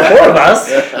 It's only 4 of us.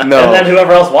 No. And then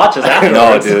whoever else watches No,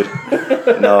 afterwards.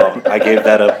 dude. No, I gave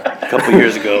that up a couple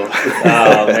years ago.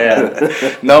 Oh, man.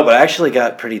 No, but I actually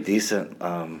got pretty decent.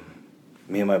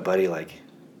 Me and my buddy, like,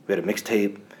 we had a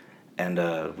mixtape,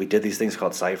 and we did these things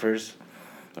called ciphers.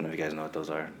 I don't know if you guys know what those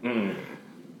are.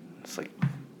 It's like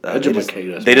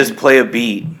Educate us, they man. just play a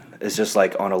beat. It's just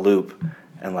like on a loop,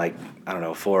 and like I don't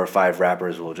know, 4 or 5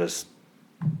 rappers will just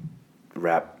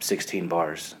rap 16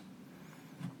 bars.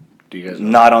 Do you guys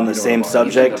Not on the you know same what a bar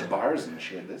is? subject. You the bars and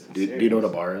shit. This is Do you know what a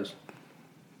serious. bar is?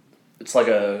 It's like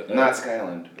a... Not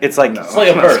Skyland. It's like It's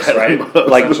like a verse, right?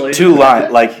 like Essentially. 2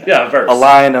 line, like Yeah, a verse. a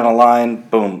line and a line.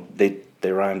 Boom,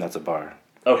 they rhyme. That's a bar.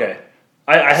 Okay.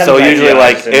 I have So an usually, idea, I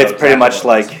like, just didn't know it's pretty exactly much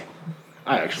what it was. like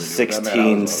I actually do. That meant I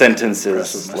 16 was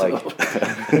sentences. impressive Like,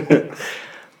 myself.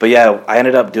 but yeah, I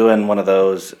ended up doing one of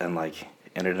those and like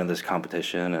entered into this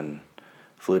competition and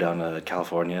flew down to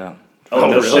California. Oh,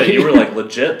 no really? shit. You were, like,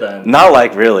 legit then. Not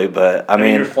like really, but I mean,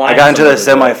 mean, you're flying I got into the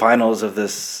somewhere, but- semifinals of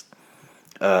this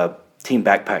team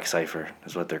backpack cipher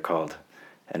is what they're called,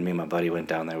 and me and my buddy went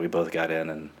down there. We both got in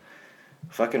and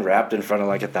fucking rapped in front of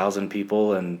like 1,000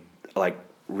 people and like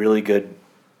really good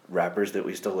rappers that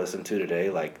we still listen to today.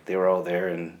 Like they were all there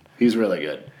and He's really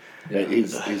good. Yeah,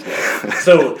 he's good.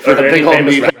 So, are there any Big old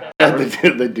famous, meat. rappers,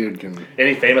 the dude can.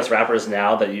 any famous rappers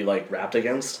now that you, like, rapped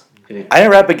against? Can you... I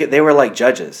didn't rap again. They were like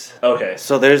judges. Okay.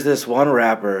 So there's this one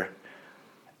rapper,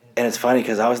 and it's funny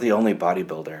because I was the only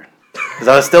bodybuilder. Because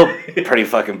I was still pretty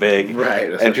fucking big. Right,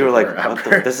 And especially people were like, for a what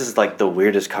rapper. this is like the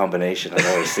weirdest combination I've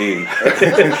ever seen.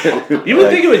 You would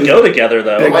think it would go together,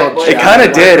 though. Big Like, old It Yeah, kind of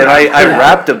like did, and I Yeah.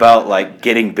 rapped about like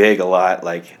getting big a lot.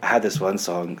 Like I had this one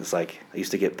song. It's like I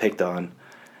used to get picked on,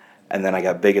 and then I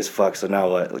got big as fuck. So now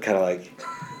what? Kind of like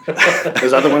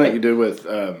Is that the one that you did with?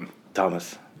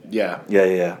 Thomas. Yeah, Yeah,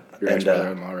 yeah, yeah. your And,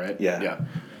 ex-brother-in-law, right? yeah. Yeah.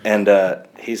 And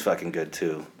he's fucking good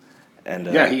too. And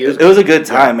Yeah, he is It was a good. good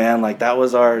time, man. Like that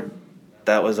was our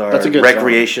That's a good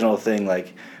recreational thing.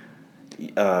 Like,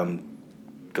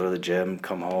 go to the gym,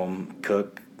 come home,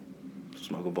 cook,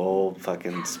 smoke a bowl,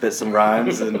 fucking spit some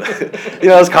rhymes, and you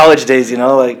know, it was college days. You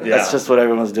know, like Yeah. that's just what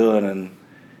everyone was doing, and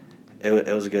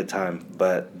it was a good time.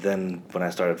 But then when I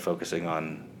started focusing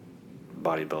on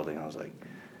bodybuilding, I was like,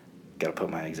 gotta put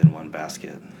my eggs in one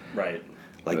basket. Right.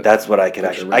 Like that's what I could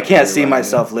actually. I can't see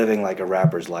myself living like a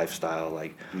rapper's lifestyle,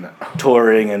 like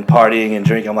touring and partying and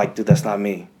drinking. I'm like, dude, that's not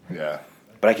me. Yeah.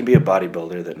 But I can be a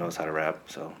bodybuilder that knows how to rap.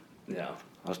 So Yeah.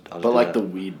 I'll But like the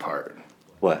weed part.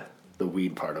 What? The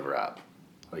weed part of rap.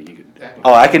 Like you could.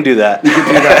 Oh, I can do that.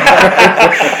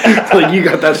 Like you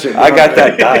got that shit. I got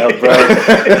that dialed,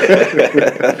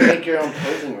 bro. Make your own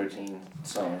posing routine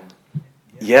song.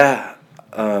 Yeah.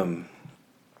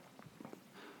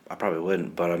 I probably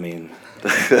wouldn't, but I mean,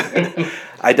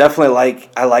 I definitely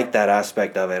like that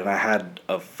aspect of it, and I had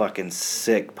a fucking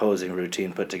sick posing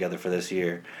routine put together for this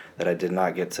year that I did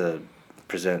not get to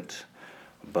present,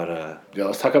 but Yeah,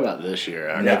 let's talk about this year.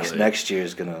 Actually. next year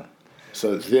is gonna.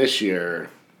 So this year,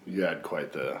 you had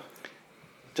quite the.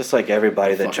 Just like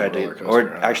everybody that Fucking tried to, roller coaster, or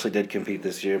huh? actually did compete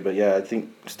this year, but yeah, I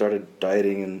think started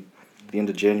dieting in the end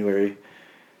of January,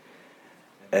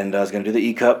 and I was gonna do the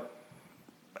E-Cup,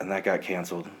 and that got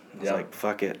canceled. I was like,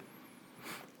 fuck it,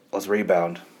 let's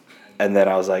rebound, and then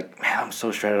I was like, man, I'm so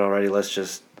shredded already. Let's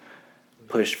just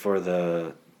push for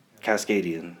the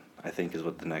Cascadian, I think is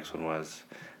what the next one was,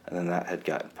 and then that had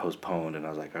gotten postponed, and I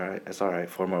was like, all right, it's all right,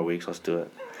 4 more weeks, let's do it.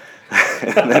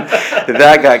 And then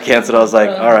that got canceled. I was like,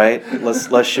 all right,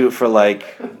 let's shoot for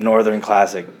like Northern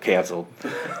Classic canceled.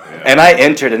 Yeah. And I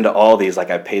entered into all these,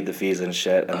 like I paid the fees and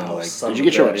shit. And like, did you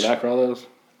get your money back for all those?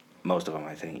 Most of them,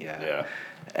 I think, yeah. Yeah.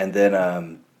 And then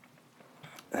I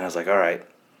was like, all right,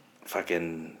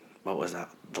 fucking, what was that?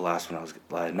 The last one I was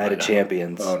Night of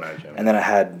Champions. Oh, Night of Champions. And then I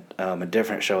had a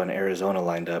different show in Arizona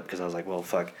lined up because I was like, well,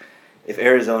 fuck, if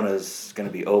Arizona's gonna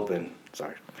be open,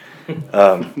 sorry,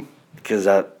 because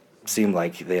that seemed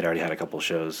like they had already had a couple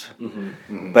shows. Mm-hmm.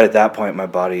 Mm-hmm. But at that point, my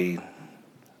body,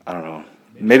 I don't know,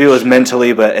 maybe it was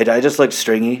mentally, but I just looked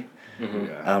stringy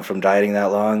from dieting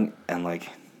that long, and like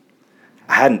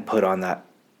I hadn't put on that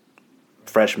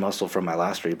fresh muscle from my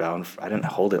last rebound. I didn't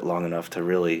hold it long enough to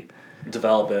really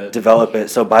develop it.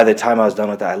 So by the time I was done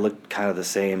with that, I looked kind of the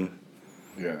same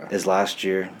as last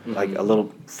year, like a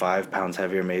little 5 pounds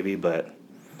heavier maybe, but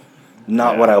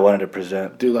not what I wanted to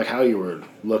present. Dude, like how you were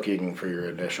looking for your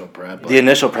initial prep. The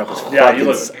initial prep was you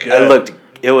looked good.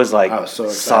 It was like I was so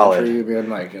excited solid. for you, man.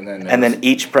 Like, and then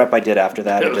each prep I did after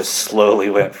that, it just slowly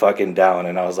went fucking down,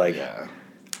 and I was like,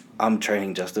 I'm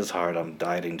training just as hard, I'm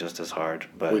dieting just as hard,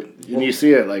 but and you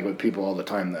see it like with people all the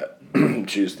time that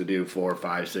choose to do 4,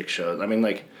 5, 6 shows. I mean,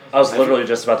 like I was literally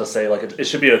just about to say, like, it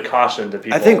should be a caution to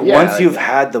people. I think once you've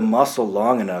had the muscle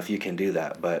long enough, you can do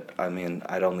that. But I mean,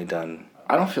 I'd only done.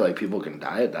 I don't feel like people can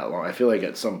diet that long. I feel like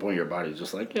at some point your body's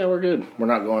just like, yeah, we're good. We're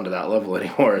not going to that level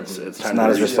anymore. It's time. It's not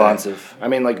as responsive. I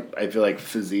mean, like I feel like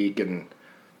physique and,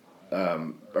 bikini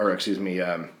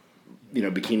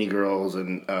girls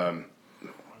and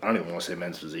I don't even want to say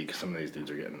men's physique because some of these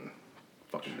dudes are getting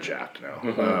fucking jacked now.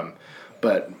 Mm-hmm.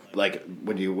 But like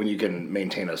when you can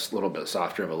maintain a little bit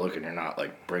softer of a look and you're not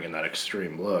like bringing that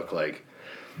extreme look, like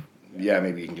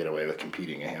maybe you can get away with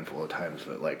competing a handful of times,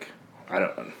 but like I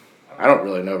don't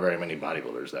really know very many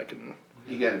bodybuilders that can.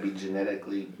 You got to be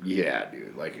genetically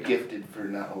dude, like gifted for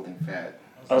not holding fat.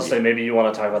 I was saying maybe you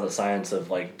want to talk about the science of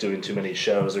like doing too many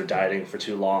shows or dieting for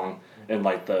too long and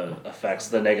like the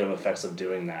negative effects of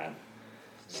doing that.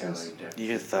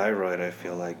 Your thyroid, I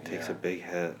feel like, takes a big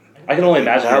hit. I can only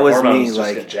imagine your hormones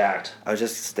just get jacked. I was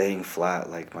just staying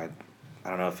flat, like I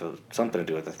don't know if it was something to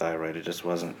do with the thyroid. It just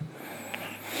wasn't.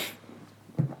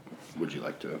 Would you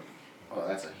like to? Oh,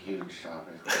 that's a huge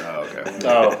topic. Oh, okay.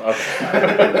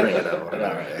 Bring it up.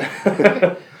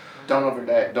 Right. Don't over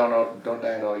diet. Don't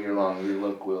diet all year long. Your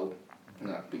look will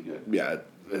not be good. Yeah,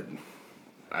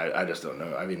 I just don't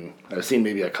know. I mean, I've seen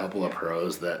maybe a couple of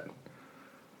pros that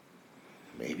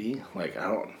maybe like I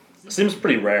don't. It seems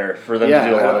pretty rare for them to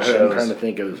do a lot of shows. I'm trying to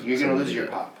think of. You're gonna lose your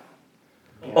pop.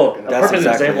 Oh, a perfect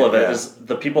example of it is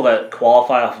the people that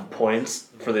qualify off of points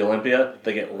for the Olympia.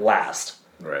 They get last.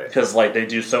 Right. Because like they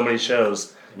do so many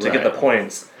shows to get the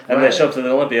points, and they show up to the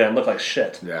Olympia and look like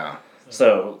shit. Yeah.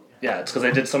 So it's because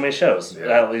they did so many shows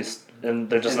at least, and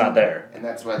they're just not there. And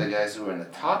that's why the guys who are in the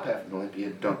top half of the Olympia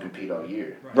don't compete all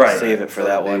year. Right. Save it for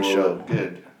that one they show. Look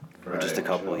good. Or just a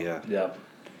couple. Yeah. Yeah.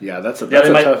 Yeah, that's a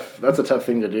tough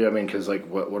thing to do. I mean, because like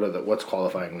what's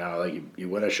qualifying now? Like you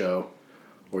win a show,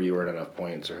 or you earn enough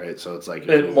points, right? So it's like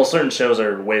certain shows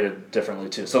are weighted differently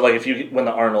too. So like if you win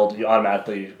the Arnold, you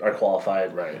automatically are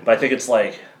qualified. Right. But I think it's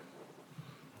like,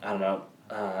 I don't know,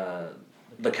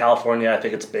 the California. I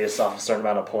think it's based off a certain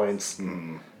amount of points.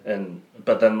 Mm.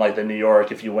 But then like the New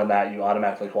York, if you win that, you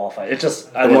automatically qualify. It's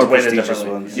just the more weighted prestigious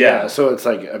differently. ones. Yeah. So it's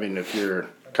like I mean, if you're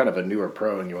kind of a newer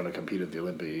pro and you want to compete at the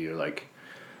Olympia, you're like,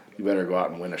 you better go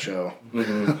out and win a show.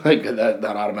 Mm-hmm. Like that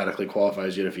automatically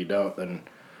qualifies you. If you don't, then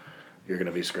you're going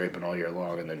to be scraping all year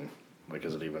long, and then like,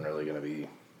 is it even really going to be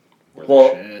worth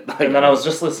shit? Like, and then I was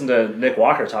just listening to Nick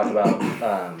Walker talk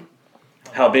about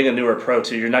how being a newer pro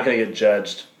too, you're not going to get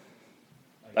judged,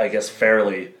 I guess,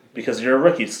 fairly because you're a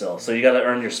rookie still. So you got to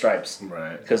earn your stripes.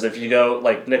 Right. Because if you go,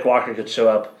 like Nick Walker could show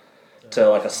up to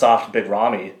like a soft Big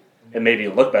Ramy and maybe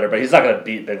look better, but he's not going to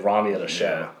beat Big Ramy at a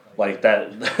show. Yeah. Like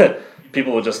that,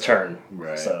 people would just turn.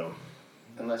 Right. So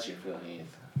Unless you're Phil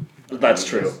Heath. that's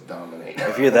You true. just dominate.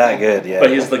 If you're that good, yeah.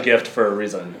 But he's the gift for a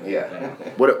reason. Yeah.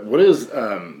 What is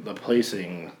the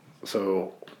placing?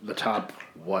 So the top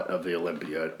what of the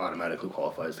Olympia automatically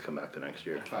qualifies to come back the next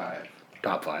year? 5.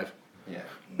 Top 5. Yeah,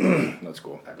 That's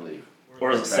cool. I believe.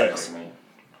 Or is it 6? For me.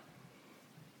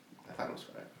 I thought it was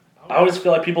 5. I always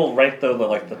feel like people rank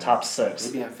the top 6.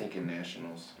 Maybe I'm thinking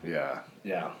nationals. Yeah.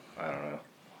 Yeah. I don't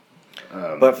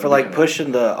know. But for like kinda-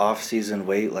 pushing the off-season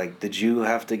weight, like, did you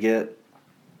have to get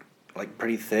like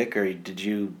pretty thick, or did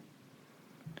you?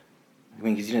 I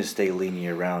mean, because you didn't stay lean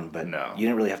year round, but No. you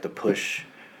didn't really have to push.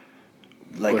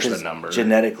 Like, Push the 'cause number.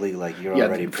 genetically, like you're Yeah,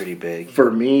 already pretty big. For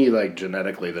me, like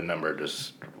genetically, the number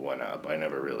just went up. I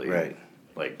never really Right.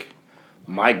 Like,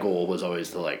 my goal was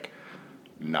always to like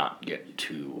not get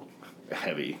too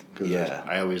heavy. Cause Yeah.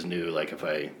 I always knew like if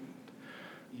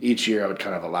each year I would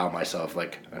kind of allow myself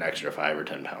like an extra 5 or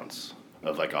 10 pounds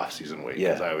of like off season weight.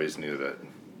 Because Yeah. I always knew that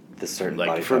The certain like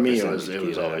body for fat me percentage it to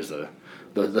was keep always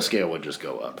the scale would just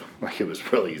go up. Like it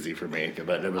was real easy for me,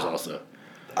 but it was also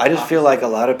I just feel like a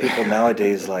lot of people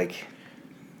nowadays, like,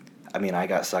 I mean, I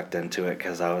got sucked into it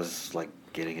because I was like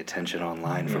getting attention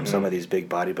online from some of these big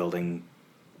bodybuilding,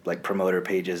 like promoter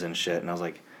pages and shit, and I was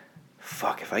like,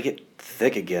 fuck, if I get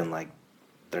thick again, like,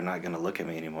 they're not gonna look at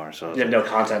me anymore. So I was You have like, no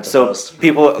content to so post.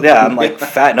 people, yeah, I'm like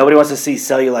fat. Nobody wants to see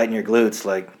cellulite in your glutes,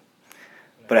 like,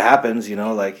 but it happens, you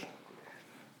know, like.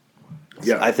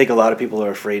 yeah. I think a lot of people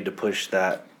are afraid to push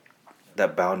that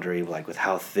boundary, like with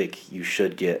how thick you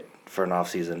should get for an off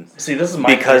season, See, this is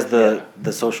my because theory.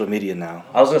 the social media now.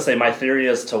 I was gonna say my theory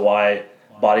as to why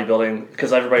bodybuilding,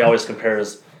 because everybody always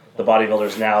compares the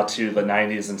bodybuilders now to the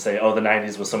 90s and say, oh, the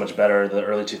 90s was so much better, the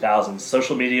early 2000s.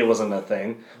 Social media wasn't a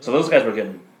thing, so those guys were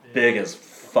getting big as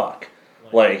fuck.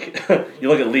 Like, you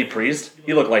look at Lee Priest,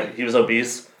 he looked like he was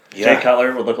obese. Yeah. Jay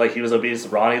Cutler would look like he was obese.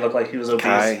 Ronnie looked like he was obese.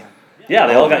 Kai. Yeah,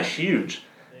 they all got huge,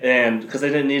 and because they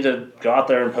didn't need to go out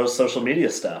there and post social media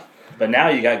stuff. But now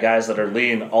you got guys that are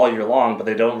lean all year long, but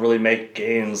they don't really make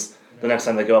gains the next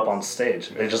time they go up on stage.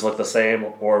 They just look the same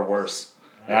or worse.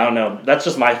 And I don't know. That's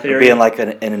just my theory. Being like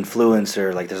an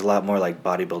influencer, like there's a lot more like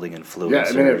bodybuilding influencers. Yeah,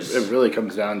 I mean, it really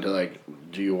comes down to like,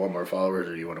 do you want more followers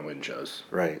or do you want to win shows?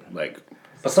 Right. Like,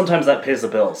 But sometimes that pays the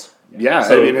bills. yeah,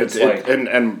 So I mean, it's it's like-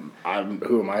 and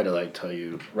who am I to like tell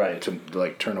you Right. to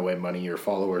like turn away money or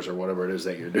followers or whatever it is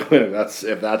that you're doing?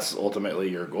 If that's ultimately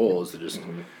your goal is to just,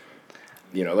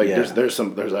 you know, like Yeah. there's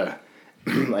a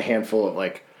a handful of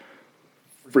like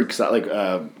freaks out like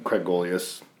Craig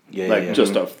Golias, Yeah, like yeah, yeah.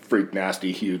 just a freak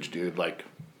nasty huge dude, like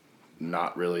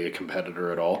not really a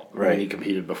competitor at all. I mean, Right. he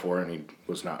competed before and he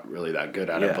was not really that good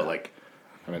at Yeah. it, but like,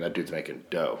 I mean, that dude's making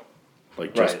dough.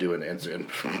 Like just Right. doing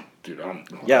Instagram, dude.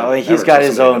 Yeah, I mean, I'd he's never got trust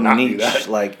his somebody to own not do niche. that.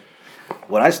 Like,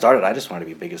 when I started, I just wanted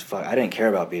to be big as fuck. I didn't care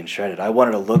about being shredded. I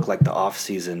wanted to look like the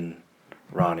off-season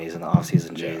Ronnies and the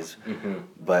off-season Jays.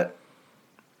 But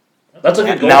That's a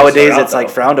good goal to nowadays, start out, it's like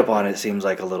though. frowned upon. It seems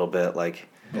like a little bit like.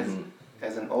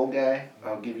 As an old guy,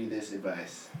 I'll give you this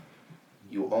advice.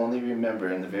 You only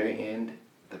remember in the very end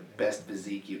the best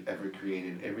physique you ever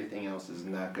created. Everything else is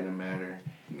not going to matter.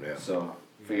 Yeah. So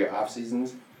for your off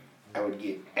seasons, I would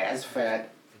get as fat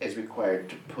as required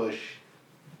to push,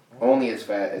 only as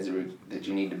fat as that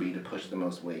you need to be to push the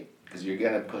most weight. Because you're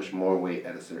going to push more weight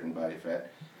at a certain body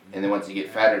fat. And then once you get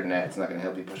fatter than that, it's not going to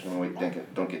help you push more weight.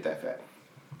 Don't get that fat.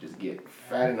 Just get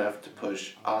fat enough to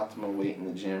push optimal weight in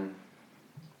the gym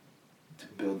to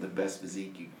build the best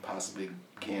physique you possibly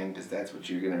can, because that's what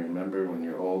you're going to remember when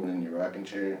you're old and in your rocking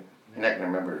chair. You're not going to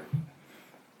remember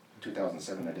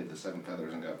 2007 I did the 7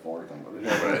 feathers and got 4th.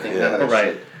 But I think none of that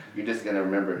Right. shit. You're just going to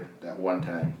remember that one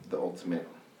time, the ultimate.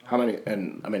 How many?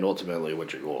 And I mean, ultimately,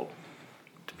 what's your goal?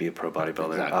 To be a pro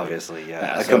bodybuilder, Exactly. obviously, yeah.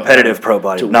 Yeah, A so, competitive pro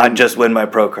body, to not win- just win my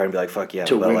pro card and be like, fuck yeah,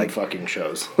 To but win like fucking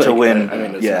shows. to win, I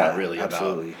mean, it's yeah, not really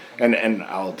absolutely. about. And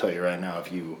I'll tell you right now,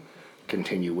 if you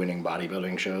continue winning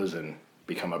bodybuilding shows and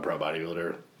become a pro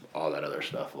bodybuilder, all that other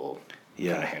stuff will.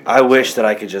 kinda Yeah, handle I wish itself. that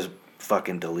I could just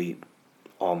fucking delete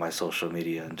all my social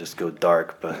media and just go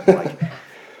dark, but like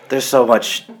there's so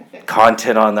much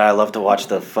content on there. I love to watch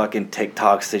the fucking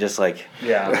TikToks. They just like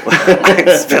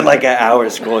spend like an hour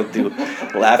scrolling through,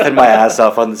 laughing my ass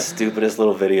off on the stupidest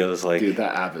little videos. Like, dude,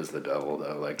 that app is the devil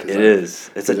though. Like, it is.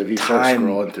 It's if you start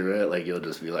scrolling through it, like you'll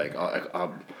just be like,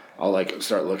 I'll like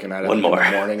start looking at it in the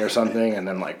morning or something, and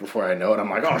then like before I know it,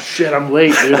 I'm like, oh shit, I'm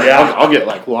late, dude. I'll get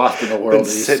like lost in the world.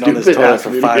 Sitting on this toilet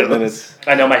for 5 minutes.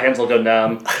 I know my hands will go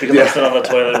numb because I'm sitting on the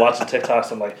toilet watching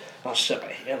TikToks. I'm like, oh shit,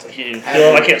 my hands are huge.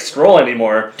 I can't scroll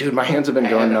anymore. Dude, my hands have been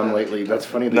going numb lately. That's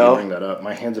funny that you bring that up.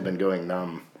 My hands have been going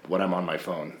numb when I'm on my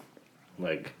phone.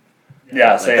 Like,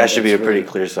 yeah, same. That should be a pretty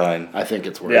clear sign. I think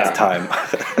it's worth It's time.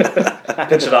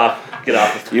 Pinch it off. Get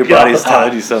off. Your body's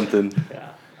telling you something. Yeah.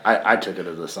 I took it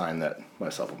as a sign that my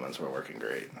supplements were working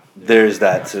great. There's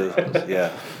that too.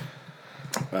 Yeah.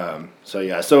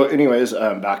 So anyways,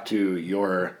 back to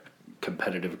your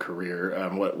competitive career.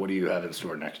 What do you have in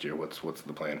store next year? What's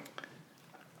the plan?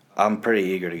 I'm pretty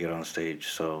eager to get on stage,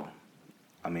 so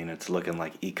I mean it's looking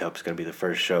like E-Cup's gonna be the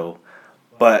first show.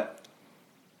 But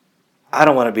I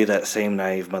don't want to be that same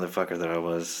naive motherfucker that I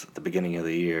was at the beginning of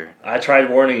the year. I tried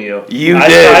warning you. You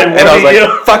did, and I was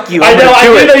like, "Fuck you! I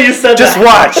know you said Just that.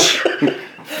 watch."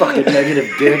 Fucking negative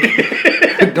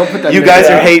dick. Don't put that. You guys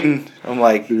are hating. I'm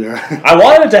like, I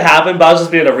wanted it to happen, but I was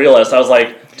just being a realist. I was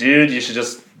like, dude, you should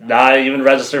just not even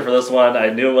register for this one. I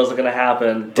knew it wasn't gonna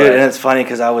happen. Dude, and it's funny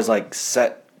because I was like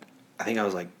set. I think I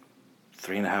was like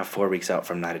 3.5, 4 weeks out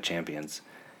from Night of Champions,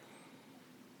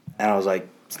 and I was like,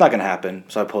 it's not gonna happen.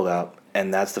 So I pulled out.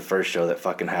 And that's the first show that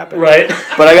fucking happened. Right.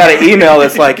 But I got an email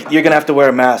that's like, you're going to have to wear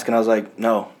a mask. And I was like,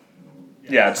 no.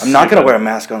 Yeah, I'm not going to wear a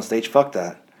mask on stage. Fuck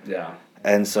that. Yeah.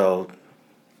 And so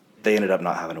they ended up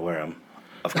not having to wear them,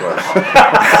 of course.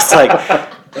 It's like,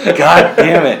 God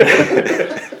damn it.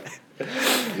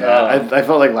 Yeah, I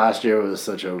felt like last year was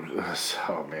such a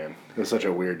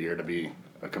weird year to be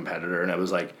a competitor. And it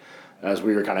was like, as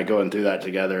we were kind of going through that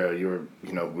together,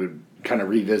 we'd kind of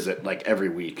revisit like every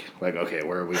week, like, okay,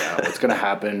 where are we at? What's going to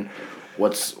happen?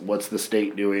 What's the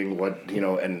state doing?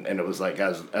 And it was like,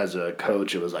 as a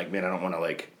coach, it was like, man, I don't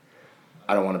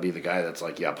want to be the guy that's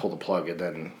like, yeah, pull the plug and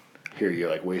then hear you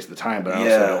like waste the time. But I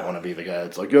also don't want to be the guy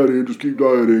that's like, yeah, dude, just keep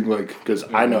dieting. Like, because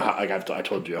I know how, like I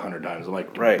told you 100 times. I'm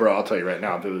like, bro, I'll tell you right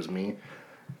now, if it was me,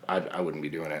 I wouldn't be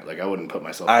doing it. Like, I wouldn't put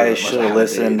myself. I should have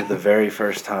listened the very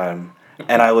first time,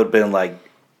 and I would have been like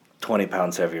 20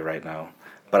 pounds heavier right now.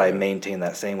 But I maintained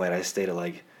that same weight. I stayed at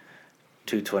like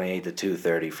 228 to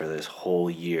 230 for this whole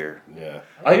year. Yeah.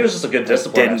 I think it was just a good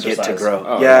discipline Didn't exercise. get to grow.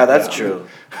 Oh, that's true.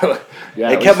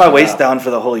 It kept my waist down for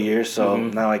the whole year, so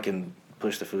Mm-hmm. now I can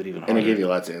push the food even harder. And it gave you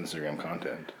lots of Instagram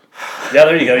content. Yeah,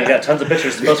 there you go. You got tons of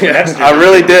pictures supposed to be next to you. I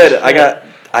really did.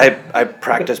 I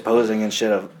practiced posing and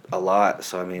shit a lot,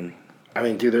 so I mean,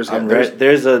 dude, there's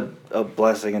a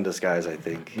blessing in disguise, I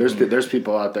think. There's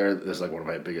people out there. This is like one of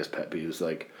my biggest pet peeves.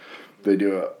 Like, they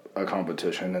do a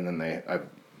competition and then I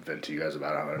vent to you guys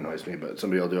about how it annoys me, but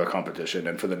somebody will do a competition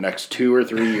and for the next 2 or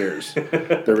 3 years,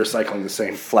 they're recycling the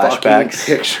same flashbacks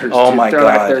pictures. Oh my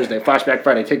Throwback God. Thursday, flashback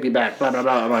Friday, take me back, blah blah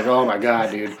blah. I'm like, oh my God,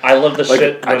 dude. I love the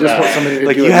shit. I just want somebody to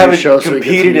like do you a haven't new show so we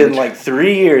can competed see in like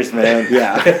 3 years, man.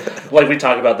 Yeah. Like, we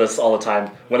talk about this all the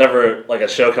time. Whenever like a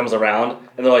show comes around,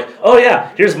 and they're like, "Oh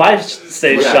yeah, here's my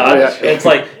stage shot." Yeah. And it's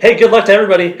like, "Hey, good luck to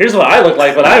everybody. Here's what I look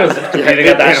like when I was competing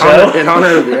at that show." In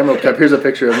honor of the Emerald Cup, here's a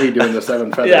picture of me doing the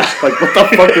 7 feathers. Yeah. Like, what the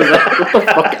fuck is that? Get the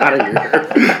fuck out of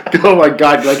here. Oh my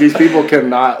God, like, these people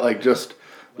cannot, like, just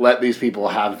let these people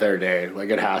have their day. Like,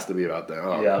 it has to be about them.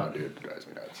 Oh, Yeah. God, dude, it drives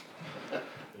me nuts.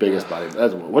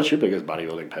 What's your biggest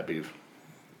bodybuilding pet peeve?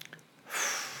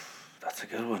 That's a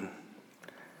good one.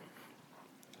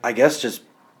 I guess just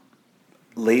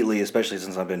lately, especially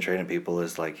since I've been training people,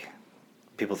 is like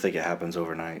people think it happens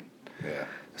overnight. Yeah.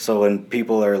 So when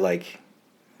people are like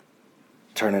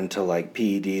turning to like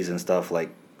PEDs and stuff like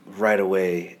right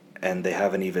away, and they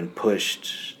haven't even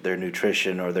pushed their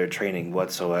nutrition or their training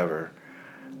whatsoever,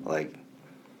 like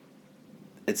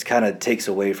it's kind of takes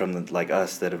away from the, like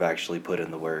us that have actually put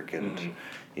in the work and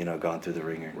gone through the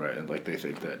ringer. Right, and like they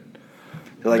think that.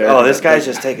 They're like, oh, this guy's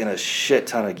just taking a shit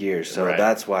ton of gear, so Right.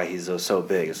 that's why he's so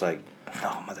big. It's like, no,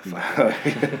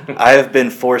 motherfucker. I have been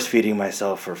force feeding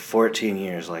myself for 14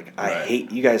 years. Like, I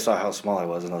hate. You guys saw how small I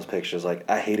was in those pictures. Like,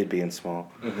 I hated being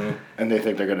small. Mm-hmm. And they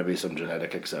think they're going to be some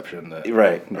genetic exception. That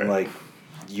Right. I'm like,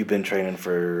 you've been training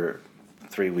for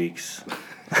 3 weeks.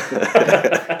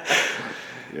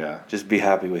 Yeah. Just be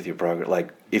happy with your progress.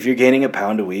 Like, if you're gaining a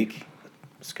pound a week,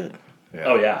 it's good. Yeah.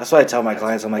 Oh yeah. That's why I tell my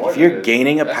clients, I'm like, if you're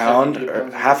gaining a pound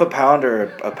or half a pound or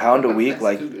a pound a week,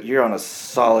 like, you're on a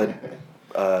solid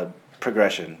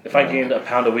progression. If I gained a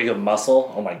pound a week of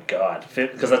muscle, oh my god,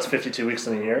 because that's 52 weeks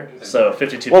in a year. So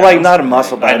 52. Well, pounds, like not a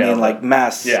muscle, but I know, mean like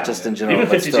mass, just in general. Even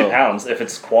 52 pounds, if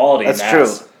it's quality that's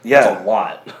mass, true. Yeah, that's a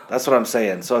lot. That's what I'm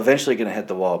saying. So eventually, you're gonna hit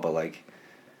the wall, but like,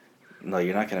 no,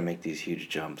 you're not gonna make these huge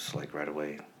jumps like right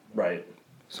away. Right.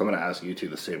 So I'm gonna ask you two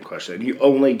the same question. You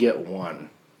only get one.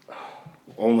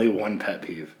 Only one pet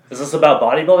peeve. Is this about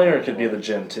bodybuilding or it could be the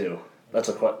gym too? That's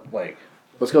like.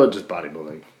 Let's go with just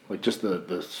bodybuilding. Like just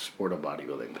the sport of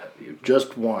bodybuilding pet peeve.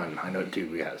 Just one. I know,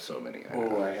 dude. We have so many.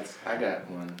 Oh, I got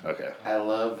one. Okay. I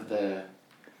love the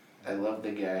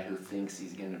guy who thinks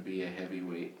he's gonna be a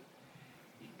heavyweight.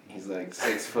 He's like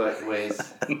 6 foot, weighs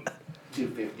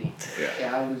 250.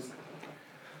 Yeah,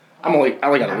 I only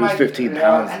gotta lose 15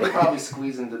 pounds. I could probably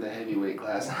squeeze into the heavyweight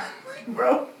class. Like,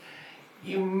 bro,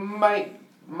 you might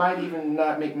even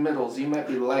not make middles. You might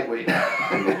be lightweight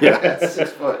now. Yeah.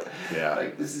 6 foot. Yeah.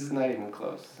 Like, this is not even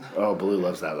close. Oh, Blue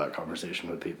loves to have that conversation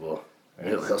with people. And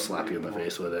he'll slap you in the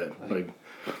face with it. Like,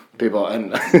 people,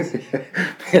 and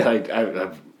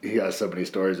he has so many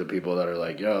stories of people that are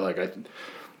like, yo, like,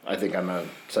 I think I'm a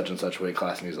such and such weight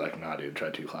class, and he's like, nah, dude,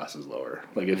 try 2 classes lower.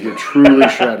 Like, if you're truly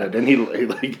shredded, and he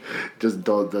like just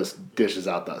dishes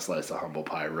out that slice of humble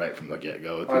pie right from the get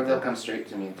go. Or they'll come straight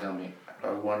to me and tell me, I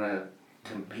want to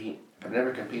compete. I've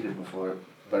never competed before,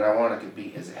 but I want to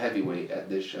compete as a heavyweight at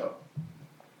this show.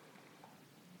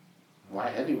 Why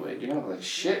heavyweight? You're gonna look like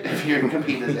shit if you're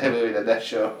competing as a heavyweight at that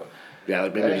show. Yeah,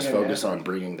 like maybe just focus on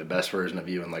bringing the best version of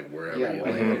you and like wherever you Yeah,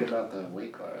 what do you think about the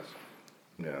weight class?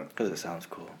 Yeah. Because it sounds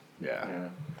cool. Yeah.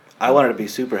 I wanted to be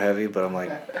super heavy, but I'm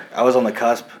like, I was on the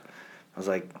cusp. I was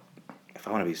like, if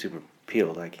I want to be super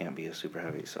peeled, I can't be a super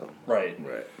heavy. So. Right.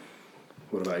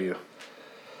 What about you?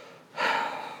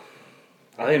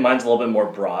 I think mine's a little bit more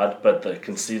broad, but the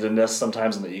conceitedness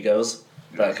sometimes and the egos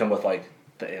that come with like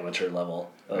the amateur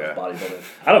level of bodybuilding.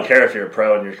 I don't care if you're a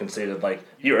pro and you're conceited, like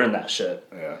you earn that shit.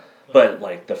 Yeah. But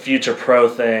like the future pro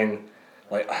thing,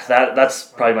 like that's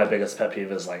probably my biggest pet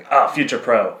peeve is like, future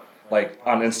pro. Like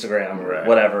on Instagram or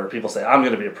whatever, people say, I'm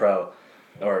gonna be a pro.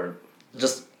 Or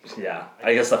just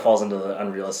I guess that falls into the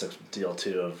unrealistic deal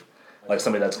too of like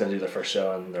somebody that's gonna do their first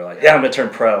show and they're like, I'm gonna turn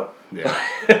pro. Yeah.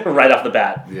 Right off the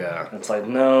bat. Yeah. It's like,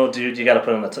 no, dude, you gotta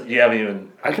put in you haven't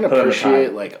even I can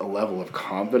appreciate like a level of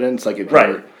confidence. Like if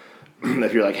you're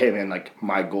if you're like, hey man, like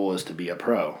my goal is to be a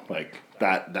pro, like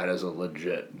that is a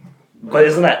legit. But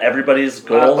isn't that everybody's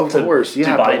goal? Of course,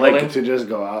 yeah. To but bodybuilding? like to just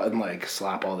go out and like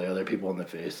slap all the other people in the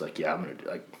face, like I'm gonna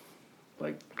do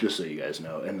like just so you guys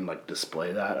know, and like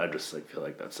display that. I just like feel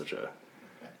like that's such a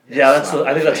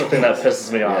I think that's the thing that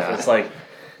pisses me off. Yeah. It's like,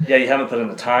 you haven't put in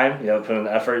the time, you haven't put in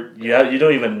the effort, you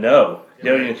don't even know.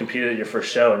 You haven't even competed at your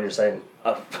first show, and you're saying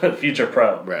a future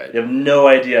pro. Right. You have no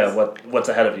idea what's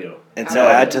ahead of you. And to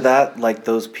add to that, like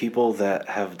those people that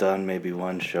have done maybe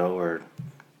one show or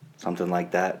something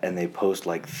like that, and they post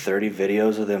like 30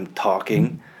 videos of them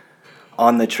talking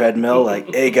on the treadmill,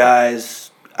 like, hey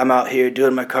guys, I'm out here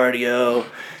doing my cardio,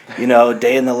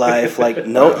 day in the life. Like,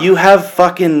 no, you have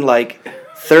fucking like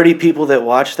 30 people that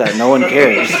watch that. No one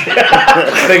cares.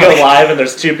 They go live and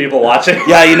there's 2 people watching.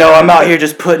 Yeah, I'm out here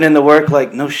just putting in the work.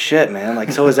 Like, no shit, man.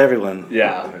 Like, so is everyone.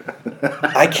 Yeah.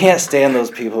 I can't stand those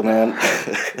people, man.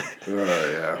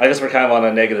 Yeah. I guess we're kind of on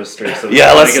a negative streak. So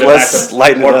let's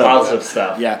lighten more it up. positive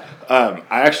stuff. Yeah. I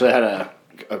actually had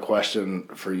a question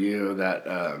for you that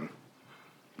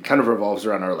kind of revolves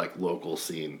around our like local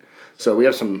scene. So we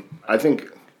have I think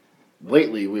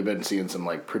lately we've been seeing some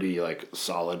like pretty like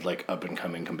solid like up and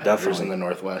coming competitors in the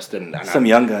Northwest and some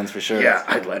young guns for sure. Yeah,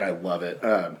 I love it.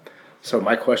 So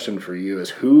my question for you is,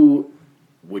 who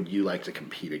would you like to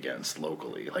compete against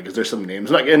locally? Like, is there some names?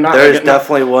 Like, and not there's like,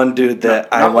 definitely one dude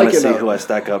that I want to see who I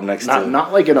stack up next to.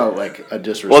 Not like in a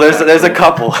disrespect. Well, there's a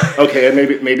couple. Okay,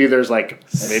 and maybe there's like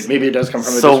maybe it does come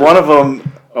from. So one of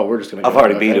them. Oh, we're just gonna. I've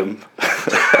already beat him.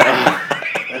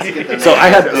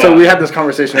 So we had this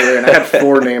conversation earlier, and I had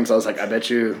 4 names. I was like, I bet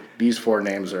you these 4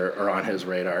 names are on his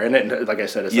radar. And it, like I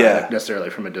said, it's not necessarily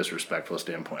from a disrespectful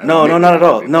standpoint. No, not at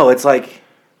all. No, it's like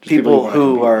people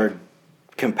who are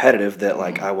competitive that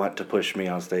like I want to push me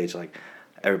on stage. Like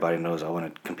everybody knows I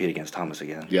want to compete against Thomas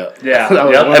again. Yeah.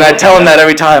 And I tell him that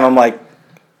every time. I'm like,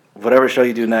 whatever show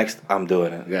you do next, I'm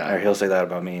doing it. Yeah. Or he'll say that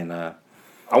about me, and I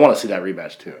want to see that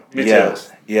rematch too. Me too.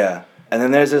 Yeah. And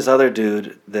then there's this other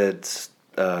dude that's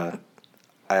I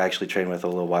actually trained with a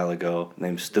little while ago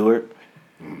named Stuart.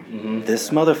 Mm-hmm. This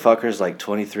motherfucker's like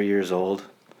 23 years old.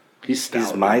 He's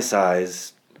my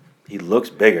size. He looks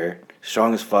bigger,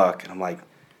 strong as fuck. And I'm like,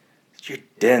 you're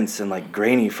dense and like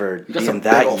grainy for being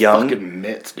that big young. Fucking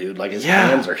mitts, dude. Like his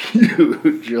hands are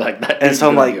huge. You're like that. And so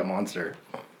I'm like, a monster.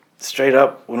 straight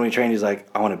up when we trained, he's like,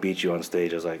 I want to beat you on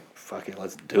stage. I was like, fuck it,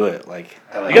 let's do it. Like,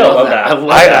 You gotta love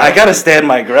that. I gotta stand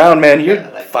my ground, man. You're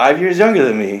 5 years younger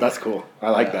than me. That's cool. I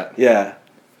like that. Yeah.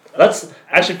 That's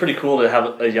actually pretty cool to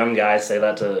have a young guy say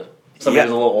that to somebody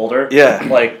who's a little older. Yeah.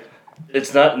 Like,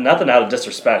 it's nothing out of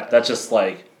disrespect. That's just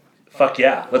like, fuck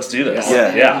yeah, let's do this.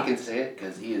 Yeah. He can say it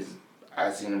because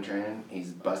I've seen him training.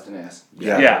 He's busting ass.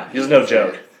 Yeah, he's no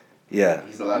joke. Yeah.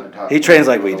 He's allowed to talk. He trains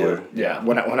like we do. Yeah.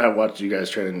 When I watched you guys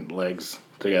train legs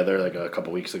together like a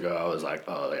couple weeks ago, I was like,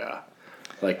 oh yeah,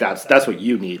 like that's what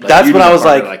you need. Like, That's you when need I a was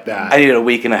partner like, that. I needed a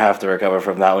week and a half to recover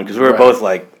from that one because we were Right. both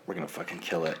like, we're gonna fucking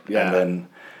kill it. Yeah. And then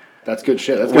That's good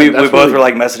shit. That's we good. That's both really- were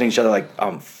like messaging each other like,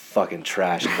 I'm fucking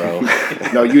trash, bro.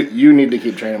 No, you need to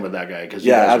keep training with that guy because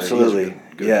Yeah, absolutely.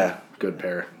 Yeah. good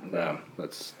pair.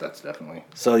 That's definitely.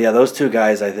 So yeah, those two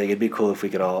guys, I think it'd be cool if we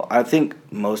could all. I think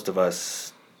most of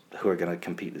us who are gonna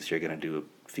compete this year are gonna do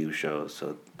a few shows.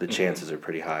 So the chances are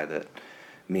pretty high that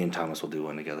me and Thomas will do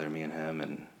one together. Me and him,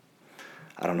 and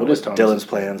I don't know What is what Thomas's Dylan's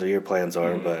plans or your plans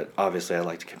are, but obviously I'd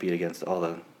like to compete against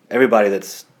everybody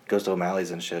that's goes to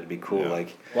O'Malley's and shit. It'd be cool, Yeah.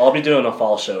 like. Well, I'll be doing a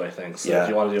fall show, I think. So Yeah. if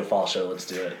you want to do a fall show, let's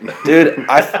do it. Dude,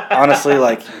 I honestly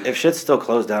like if shit's still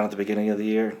closed down at the beginning of the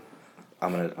year,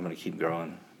 I'm gonna keep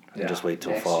growing and Yeah. just wait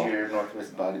till Next fall. year,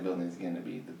 Northwest Bodybuilding is going to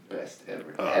be the best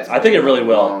ever. I think it really been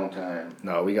will. a long time.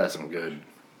 No, we got some good.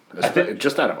 think-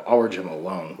 Just out of our gym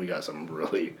alone, we got some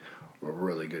really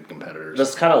good competitors.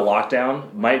 This kind of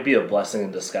lockdown might be a blessing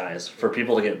in disguise for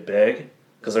people to get big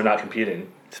because they're not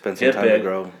competing. Spend some Get time to big.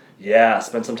 grow. Yeah,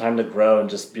 spend some time to grow and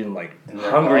just being like And they're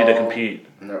hungry to all- compete.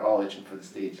 And they're all itching for the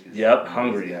stage. 'Cause Yep, he's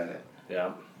hungry. got it.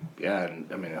 Yeah, Yeah, and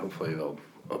I mean, hopefully they'll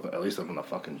at least open the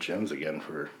fucking gyms again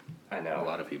for I a know.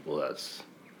 lot of people. That's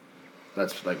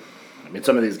like, I mean,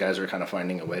 some of these guys are kind of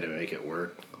finding a way to make it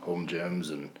work, home gyms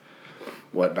and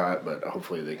whatnot. But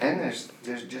hopefully they can. And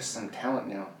there's just some talent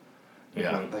now.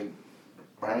 Yeah. Like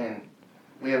Ryan,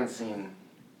 we haven't seen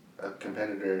a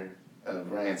competitor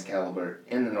of Ryan's caliber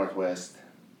in the Northwest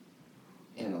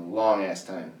in a long ass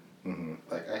time. Mm-hmm.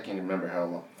 Like I can't remember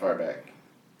far back.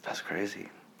 That's crazy.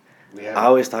 We I have.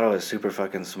 always thought I was super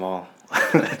fucking small.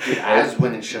 I was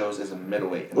winning shows as a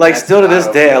middleweight. and Like that's still to not this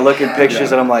day, I okay. look at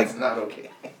pictures and I'm like, It's not okay.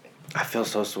 I feel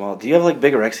so small. Do you have like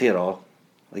bigorexia at all?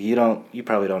 Like you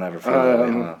probably don't ever feel that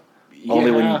way, huh?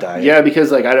 Only when you diet. Yeah,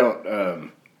 because like I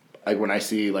don't like when I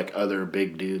see like other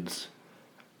big dudes,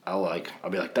 I'll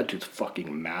be like, that dude's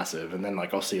fucking massive, and then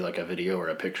like I'll see like a video or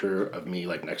a picture of me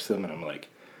like next to them, and I'm like,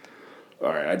 all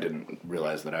right, I didn't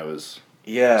realize that I was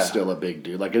Yeah. still a big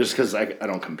dude. Like just because I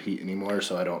don't compete anymore,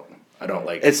 so I don't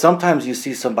like. It's sometimes you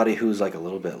see somebody who's like a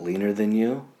little bit leaner than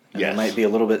you. And Yes. they might be a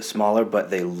little bit smaller, but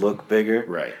they look bigger.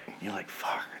 Right. And you're like,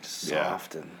 fuck, it's Yeah.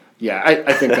 soft and Yeah,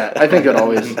 I think it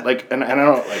always like, and I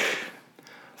don't like.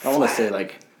 I don't want to say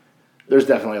like, there's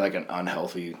definitely like an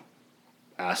unhealthy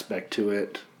aspect to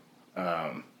it,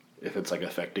 if it's like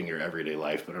affecting your everyday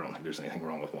life. But I don't think there's anything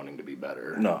wrong with wanting to be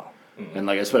better. no. And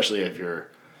like especially if you're,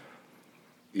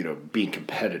 being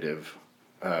competitive,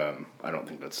 I don't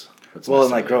think that's Well,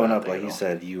 and like necessarily a growing bad up, thing like at you all.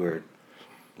 said, you were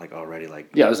like already like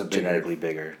Yeah, I was a genetically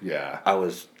bigger. Yeah. I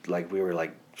was like we were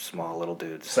like small little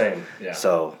dudes. Same. Yeah.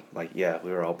 So like yeah,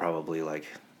 we were all probably like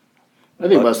I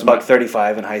think most of my, buck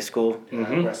 35 in high school. I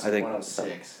wrestled I think-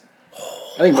 106.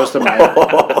 I think most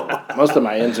of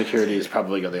my insecurities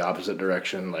probably go the opposite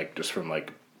direction, like just from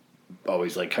like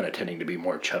always like kind of tending to be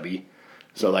more chubby.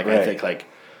 So like I Right. think like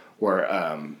where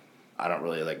I don't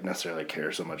really like necessarily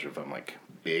care so much if I'm like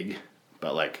big,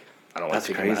 but like I don't That's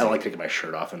I crazy. don't like taking my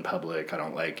shirt off in public. I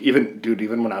don't like even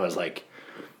when I was like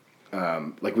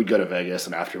we'd go to Vegas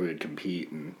and after we would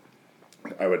compete and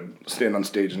I would stand on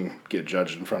stage and get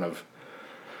judged in front of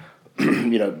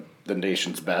the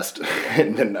nation's best,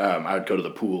 and then I would go to the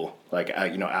pool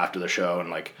after the show, and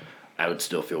like I would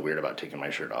still feel weird about taking my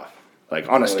shirt off. Like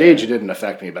on a stage, it didn't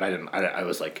affect me, but I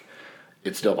was like,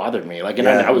 it still bothered me. Like, and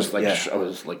Yeah, I was like, yeah. I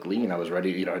was like lean. I was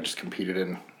ready. I just competed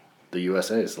in the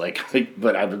USA's.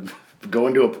 But I would go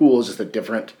into a pool is just a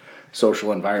different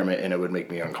social environment, and it would make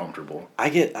me uncomfortable. I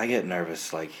get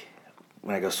nervous like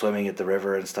when I go swimming at the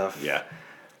river and stuff. Yeah.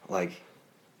 Like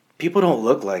people don't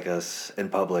look like us in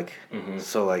public. Mm-hmm.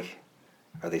 So like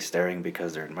are they staring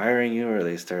because they're admiring you or are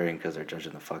they staring because they're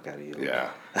judging the fuck out of you? Yeah.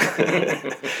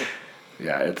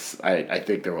 Yeah, I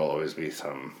think there will always be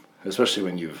some, especially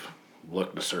when you've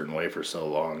looked a certain way for so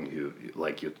long,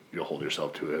 you'll hold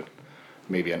yourself to it,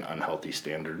 maybe an unhealthy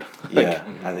standard. Yeah,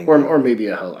 I think or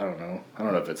maybe I don't know. I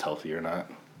don't know if it's healthy or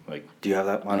not. Like do you have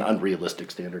that an one?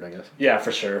 unrealistic standard, I guess. Yeah,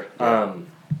 for sure. I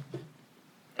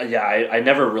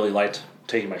never really liked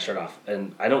taking my shirt off,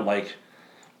 and I don't like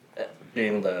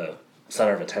being the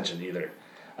center of attention either.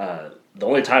 The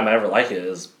only time I ever like it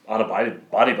is on a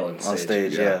bodybuilding stage. On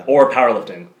stage, yeah. Or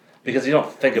powerlifting, because you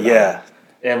don't think about Yeah. it.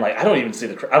 And like, I don't even see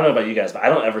the. I don't know about you guys, but I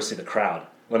don't ever see the crowd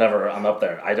whenever I'm up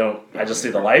there. I don't. I just see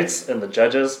the lights and the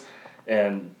judges,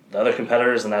 and the other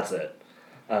competitors, and that's it.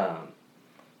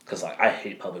 Because like, I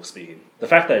hate public speaking. The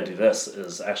fact that I do this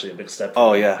is actually a big step.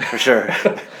 Oh yeah, for sure.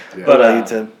 But you,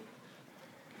 Tim?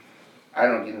 I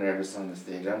don't get nervous on the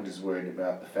stage. I'm just worried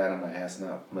about the fat on my ass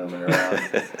not moving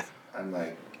around.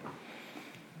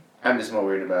 I'm just more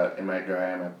worried about, am I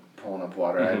dry? Am I pulling up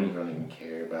water? I don't even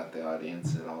care about the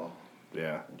audience at all.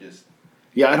 Yeah.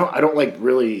 Yeah, I don't like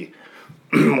really,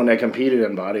 when I competed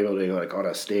in bodybuilding, like on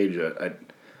a stage,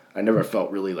 I never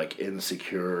felt really like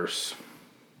insecure.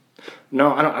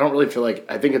 No, I don't really feel like,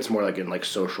 I think it's more like in like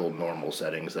social normal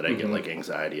settings that I get like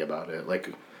anxiety about it.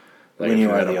 Like When if you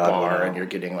you're are at a the odd one bar out. and you're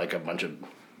getting like a bunch of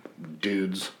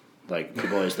dudes, like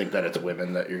people always think that it's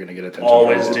women that you're gonna get attention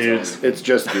Always from. dudes. It's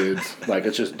just dudes. Like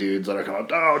it's just dudes that are coming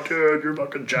up, oh dude, you're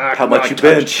fucking jacked. How And much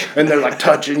they're, you like, bench? And they're like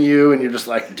touching you and you're just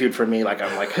like, dude, for me, like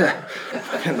I'm like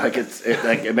fucking like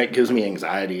it gives me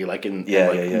anxiety like in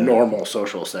normal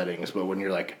social settings. But when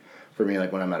you're like, for me,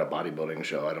 like when I'm at a bodybuilding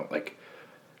show, I don't like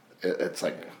it's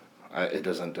like it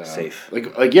doesn't safe.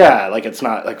 Like yeah, like it's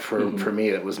not like for me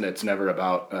it's never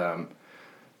about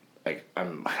like I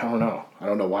don't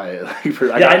know why. Like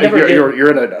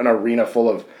you're in an arena full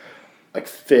of like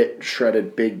fit,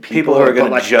 shredded, big people. People who are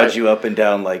going like, to judge you up and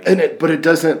down, like, but it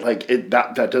doesn't like it.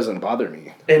 That doesn't bother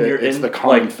me. And It's in the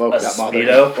common like folk a that bother me.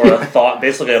 speedo or a thong,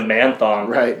 basically a man thong.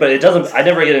 Right. But it doesn't. I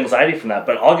never get anxiety from that.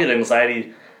 But I'll get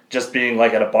anxiety just being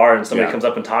like at a bar and somebody Yeah. comes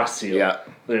up and talks to you. Yeah.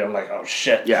 You know, I'm like, oh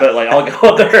shit. Yeah. But like, I'll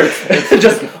go up there,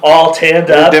 just all tanned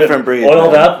up, different and breed,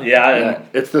 oiled man. up. Yeah. Yeah, And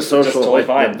it's the social, totally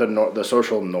like, fine. the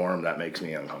social norm that makes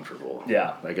me uncomfortable.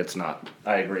 Yeah. Like it's not.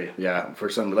 I agree. Yeah, for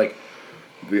some like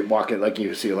we walking like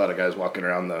you see a lot of guys walking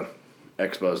around the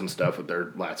expos and stuff with their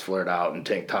lats flared out and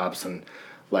tank tops and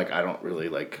like I don't really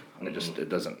like it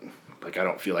doesn't like I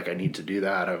don't feel like I need to do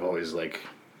that. I've always like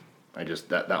I just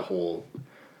that whole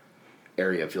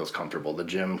area feels comfortable. The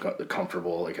gym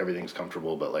comfortable, like everything's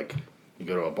comfortable, but like you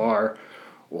go to a bar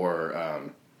or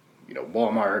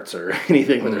Walmart's or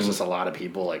anything where there's just a lot of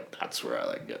people, like that's where I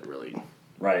like get really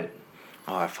Right.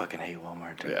 oh, I fucking hate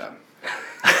Walmart, dude. yeah.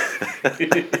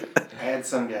 I had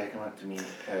some guy come up to me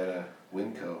at a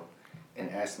Winco and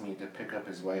asked me to pick up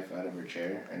his wife out of her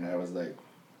chair, and I was like,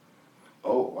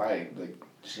 "Oh, why? Like,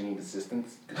 does she need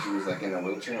assistance?" Because she was like in a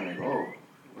wheelchair. I'm like, "Oh,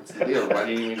 what's the deal? Why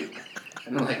do you need it?"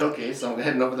 And I'm like, "Okay," so I'm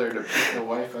heading over there to pick the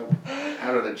wife up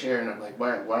out of the chair, and I'm like,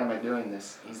 "Why am I doing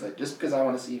this?" He's like, "Just because I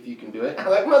want to see if you can do it." I'm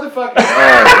like, "Motherfucker!"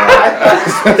 I thought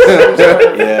this was some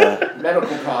sort of Yeah.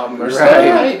 medical problem or Right.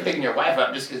 something. I ain't picking your wife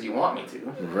up just because you want me to.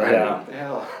 Right. Yeah. What the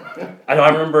hell? I know. I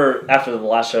remember after the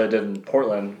last show I did in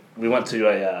Portland, we went to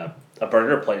a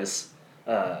burger place.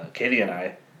 Katie and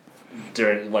I,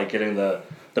 during like getting the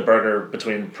burger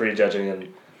between prejudging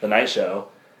and the night show,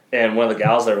 and one of the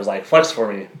gals there was like, "Flex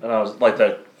for me," and I was like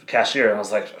the cashier, and I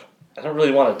was like, "I don't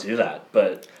really want to do that,"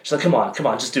 but she's like, "Come on,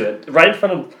 just do it," right in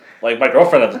front of like my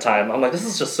girlfriend at the time. I'm like, "This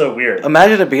is just so weird."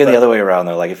 Imagine it being the other way around,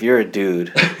 though. Like, if you're a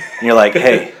dude, and you're like,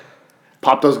 hey,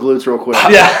 Pop those glutes real quick.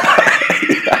 Yeah.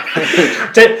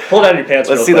 Pull down your pants.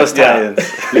 let's real see quick. those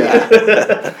tie-ins.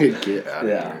 Yeah. Get out of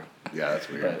Yeah. here. Yeah, that's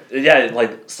weird. But, yeah,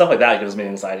 like stuff like that gives me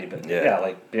anxiety. But Yeah. yeah,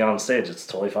 like being on stage, it's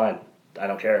totally fine. I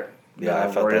don't care. Yeah, I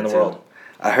No felt worry that in the too. world.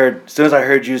 As soon as I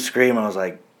heard you scream, I was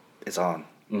like, it's on.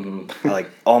 Mm-hmm. Like,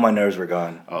 all my nerves were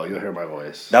gone. Oh, you'll hear my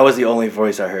voice. That was the only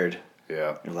voice I heard.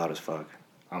 Yeah. You're loud as fuck.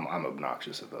 I'm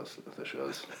obnoxious at the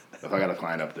shows. If I got a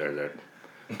client up there,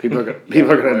 people are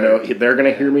gonna know. They're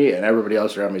gonna hear me, and everybody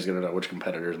else around me is gonna know which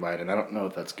competitor is mine. And I don't know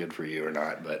if that's good for you or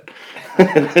not, but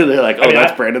they're like, "Oh,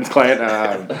 that's Brandon's client."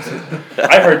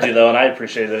 I heard you though, and I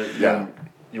appreciate it. Yeah. When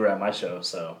you were at my show,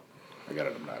 so I got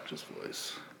an obnoxious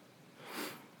voice.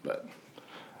 But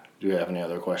do you have any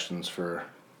other questions for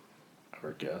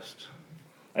our guest?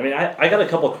 I mean, I got a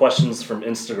couple of questions from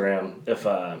Instagram. If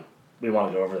we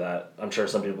want to go over that, I'm sure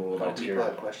some people would like to People hear.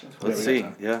 have questions. Let's see.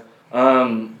 Yeah.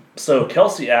 So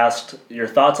Kelsey asked your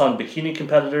thoughts on bikini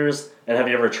competitors, and have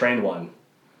you ever trained one?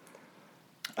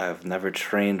 I've never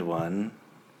trained one,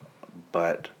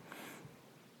 but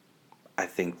I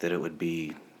think that it would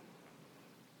be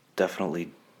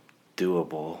definitely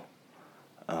doable.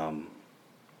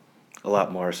 A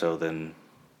lot more so than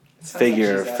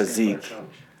figure, physique.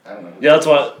 I don't know. Yeah, that's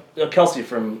what Kelsey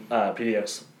from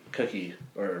PDX Cookie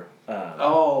or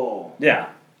Oh. yeah,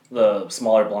 the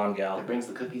smaller blonde gal. That brings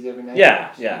the cookies every night.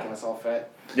 Yeah, yeah. Making us all fat.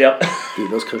 Yep.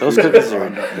 Dude, those Those cookies are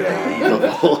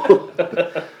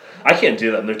I can't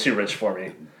do them. They're too rich for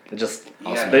me. It just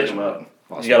You gotta they, heat 'em up.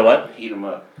 You gotta what? Heat them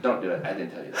up. Don't do it. I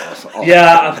didn't tell you that.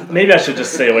 Yeah, maybe I should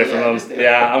just stay away from them.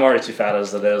 Yeah, I'm already too fat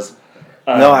as it is.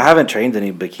 No, I haven't trained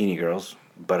any bikini girls,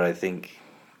 but I think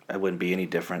I wouldn't be any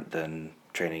different than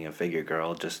training a figure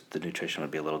girl. Just the nutrition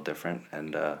would be a little different,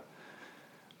 and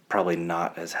probably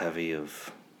not as heavy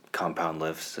of compound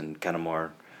lifts and kind of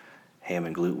more ham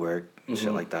and glute work,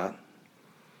 shit like that.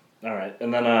 All right,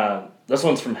 and then this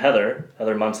one's from Heather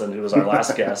Munson, who was our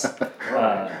last guest.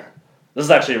 This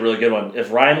is actually a really good one.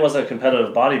 If Ryan was a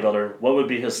competitive bodybuilder, what would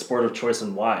be his sport of choice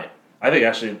and why? I think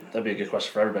actually that'd be a good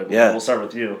question for everybody. Yeah. We'll start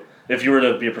with you. If you were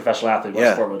to be a professional athlete,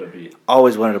 what sport would it be?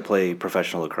 Always wanted to play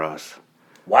professional lacrosse.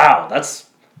 Wow, that's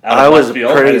out of I was left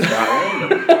field. pretty.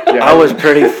 I was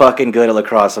pretty fucking good at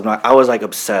lacrosse. I was like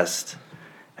obsessed,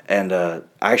 and I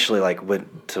actually like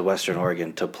went to Western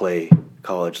Oregon to play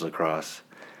college lacrosse.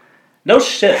 No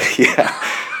shit. Yeah,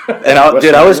 and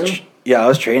I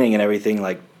was training and everything,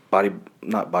 like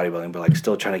not bodybuilding, but like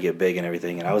still trying to get big and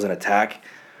everything. And I was in attack,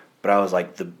 but I was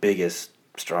like the biggest,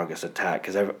 strongest attack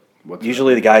because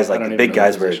usually the guys, like the big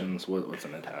guys, were. What's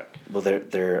an attack? Well,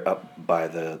 they're up by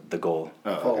the goal,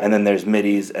 Oh. and then there's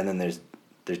middies, and then there's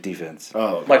defense.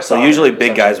 Oh, Like So soccer, usually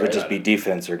big guys essentially, would just right? be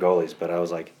defense or goalies, but I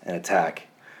was like an attack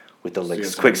with the like you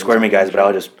had quick some squirmy guys, but I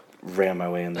would moves. just ram my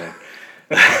way in there.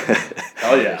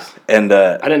 Hell yeah. And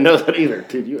I didn't know that either,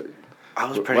 dude. I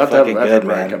was We'll pretty have to fucking have good,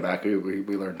 Brian man. come back. We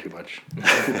learned too much.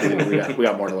 we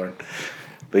got more to learn.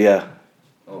 But yeah,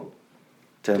 Oh,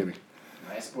 Tim.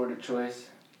 my sport of choice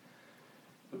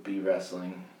would be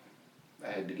wrestling.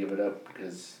 I had to give it up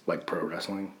because Like pro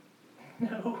wrestling.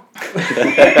 no.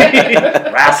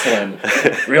 Wrestling.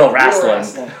 Real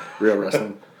wrestling. Real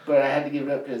wrestling. But I had to give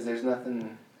it up because there's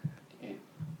nothing.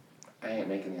 I ain't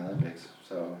making the Olympics,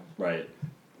 so. Right.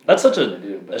 That's such Nothing to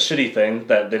do, a but- shitty thing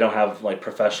that they don't have like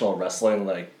professional wrestling.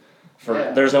 Like,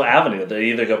 Yeah. there's no avenue. They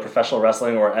either go professional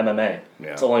wrestling or MMA. Yeah.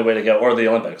 It's the only way to go, or the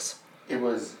Olympics. It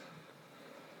was.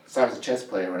 So I was a chess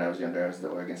player when I was younger. I was the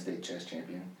Oregon State chess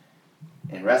champion.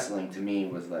 And wrestling to me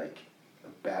was like a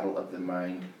battle of the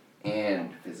mind and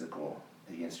physical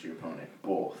against your opponent,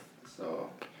 both. So.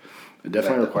 It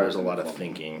definitely Like the requires a whole lot of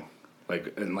thing. thinking,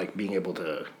 and being able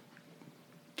to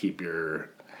keep your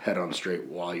head on straight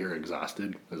while you're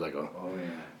exhausted is like Oh yeah.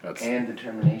 That's- And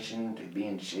determination to be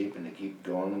in shape and to keep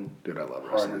going. dude, I love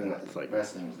Harder wrestling. than It's like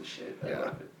wrestling was the shit. I Yeah.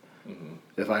 loved it.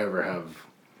 if I ever have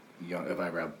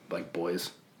like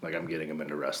boys, like I'm getting them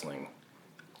into wrestling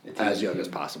It as teaches young you- as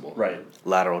possible. Right.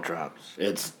 Lateral drops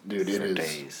It's dude, it for is.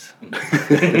 days.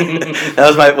 That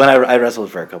was when I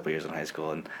wrestled for a couple years in high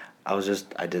school, and I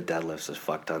did deadlifts as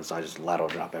fuck tons, so I just lateral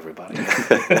drop everybody.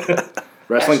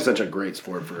 Wrestling's such a great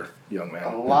sport for young men.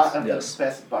 A lot of Yes. the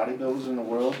best bodybuilders in the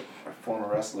world are former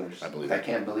wrestlers. I believe I it.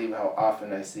 can't believe how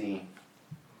often I see.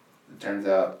 It turns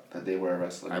out that they were a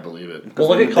wrestler. I believe it. Well,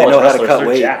 look at They college know how to wrestlers. cut They're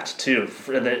weight. jacked too.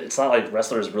 And it's not like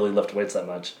wrestlers really lift weights that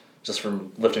much, just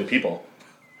from lifting people.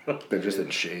 They're just in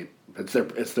shape. It's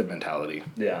their mentality.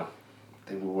 Yeah.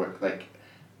 They will work like.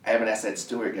 I haven't asked that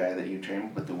Stewart guy that you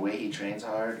train, but the way he trains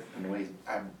hard and the way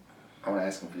I want to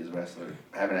ask him if he's a wrestler.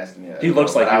 I haven't asked him yet. He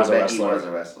looks like but he I was a bet wrestler. He was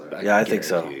a wrestler. Yeah, I think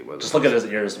so. guarantee it was. Just look at his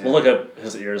ears. We'll look at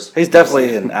his ears. He's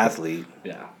definitely an athlete.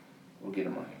 Yeah. We'll get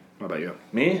him on here. How about you?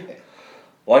 Me?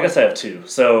 Well, I guess I have two.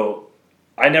 So,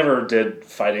 I never did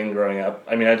fighting growing up.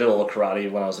 I mean, I did a little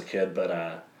karate when I was a kid,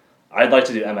 but I'd like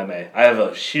to do MMA. I have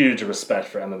a huge respect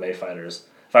for MMA fighters.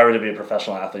 If I were to be a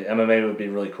professional athlete, MMA would be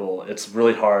really cool. It's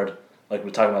really hard. Like,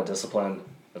 we're talking about discipline.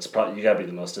 It's probably you gotta be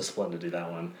the most disciplined to do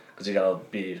that one because you gotta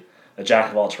be a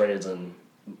jack of all trades and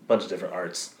a bunch of different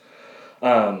arts.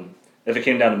 If it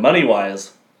came down to money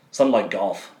wise, something like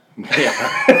golf.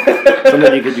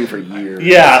 Something you could do for years.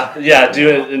 Yeah, do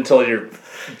it until you're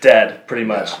dead, pretty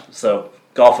much. Yeah. So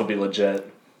golf would be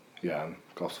legit. Yeah,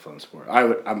 golf's a fun sport.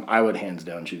 I would hands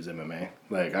down choose MMA.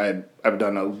 Like I've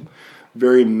done a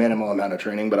very minimal amount of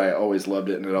training, but I always loved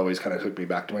it, and it always kind of took me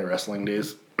back to my wrestling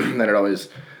days. And it always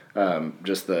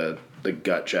just the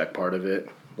gut check part of it.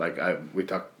 Like we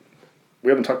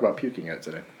haven't talked about puking yet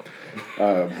today.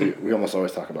 We almost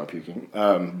always talk about puking.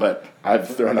 But I've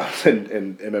thrown up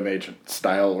in MMA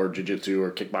style or jiu-jitsu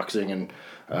or kickboxing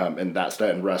and that stuff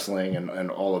and wrestling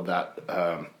and all of that.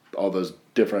 All those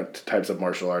different types of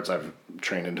martial arts I've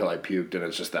trained until I puked, and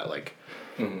it's just that like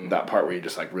that part where you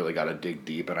just like really got to dig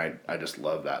deep, and I just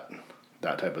love that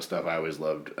type of stuff. I always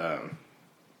loved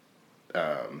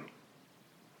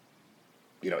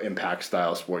impact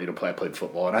style sport. I played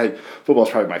football, and football is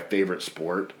probably my favorite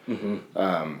sport.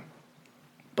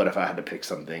 But if I had to pick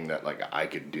something that like I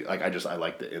could do, like I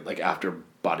liked it. Like after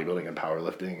bodybuilding and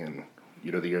powerlifting and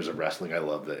the years of wrestling, I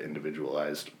love the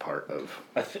individualized part of.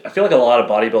 I feel like a lot of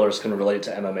bodybuilders can relate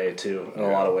to MMA too in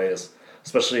a lot of ways.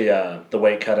 especially the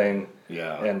weight cutting.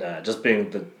 Yeah. And just being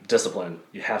the discipline.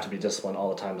 You have to be disciplined all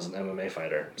the time as an MMA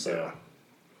fighter. So.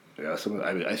 Yeah,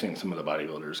 I think some of the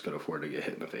bodybuilders could afford to get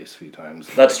hit in the face a few times.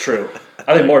 That's true.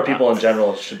 I think more people in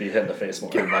general should be hit in the face more.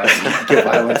 Give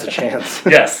violence a chance.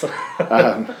 Yes.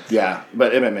 Yeah,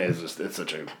 but MMA it's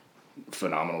such a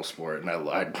phenomenal sport, and I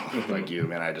like you,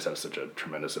 man. I just have such a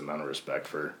tremendous amount of respect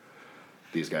for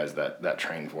these guys that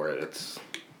train for it.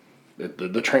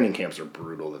 The training camps are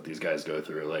brutal that these guys go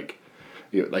through. Like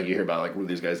you hear about like when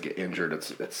these guys get injured,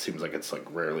 it seems like it's like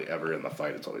rarely ever in the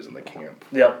fight. It's always in the camp.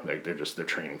 Yep. Like they're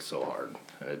training so hard.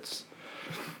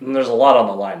 And there's a lot on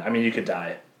the line. I mean, you could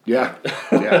die. Yeah.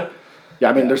 Yeah. Yeah.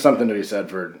 I mean, there's something to be said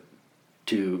for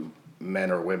two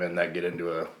men or women that get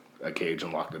into a cage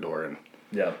and lock the door and.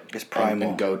 Yeah, it's primal.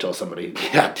 And go till somebody.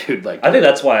 Yeah, dude. Like I think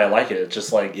that's why I like it. It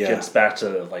just like gets back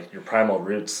to like your primal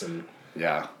roots and.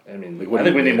 Yeah. I mean, like, I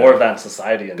think we need more of that in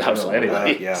society in general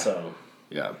anyway. Yeah. So.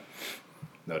 Yeah.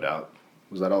 No doubt.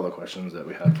 Was that all the questions that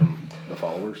we had from the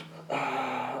followers?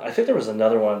 I think there was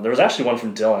another one. There was actually one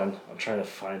from Dylan. I'm trying to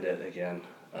find it again.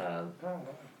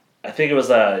 I think it was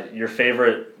your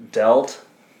favorite delt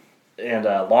and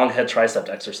long head tricep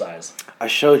exercise. I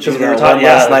showed you we that were talking,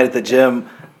 one last night at the gym.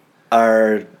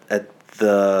 At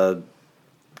the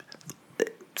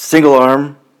single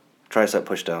arm tricep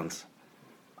pushdowns.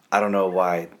 I don't know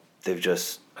why they've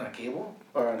just On a cable?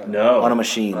 Or on a... No. on a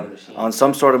machine. On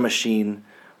some sort of machine,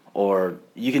 or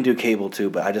you can do cable too,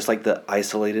 but I just like the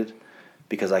isolated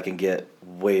because I can get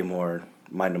way more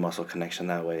mind to muscle connection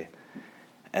that way.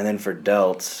 And then for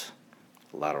delts,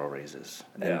 lateral raises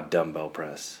and dumbbell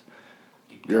press.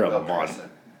 You're a monster.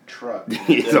 Truck.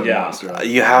 He's a monster.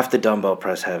 You have to dumbbell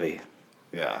press heavy.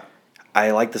 Yeah.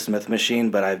 I like the Smith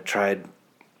machine, but I've tried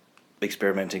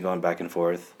experimenting going back and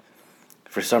forth.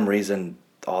 For some reason,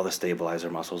 all the stabilizer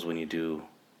muscles when you do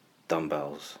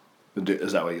dumbbells.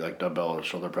 Is that what you like, dumbbell or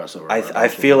shoulder press over? I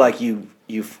feel like you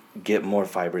get more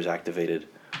fibers activated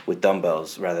with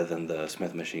dumbbells rather than the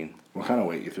Smith machine. What kind of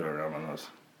weight you throw around on those?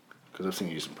 Because I've seen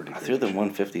you use some pretty. I threw the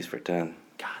 150s for 10.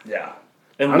 Yeah.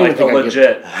 And I don't like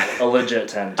a legit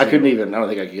 10 too. I don't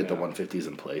think I could get the 150s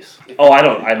in place. Oh, I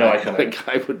know I couldn't. Like,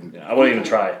 I wouldn't. Yeah, I wouldn't even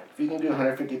try. If you can do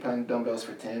 150-pound dumbbells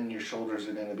for 10, your shoulders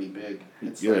are going to be big.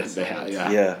 It's Yeah,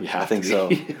 Yeah, I think so.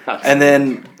 You have to. And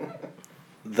then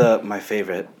my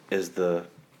favorite is the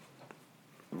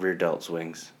rear delt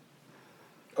swings.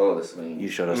 Oh, the swing. You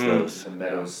showed us those. The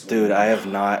meadow swing. Dude, I have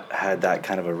not had that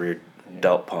kind of a rear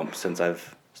delt pump since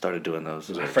I've started doing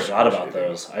those. I forgot about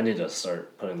those. I need to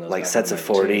start putting those. Like back sets in of my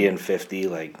 40 routine. and 50,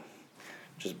 like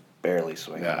just barely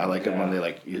swing. Yeah, I like it when they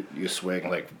like you swing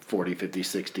like 40, 50,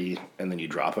 60, and then you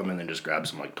drop them and then just grab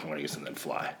some like 20s and then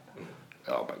fly.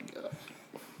 Oh my god.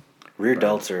 Rear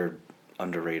delts are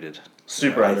underrated.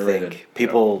 Super underrated. I think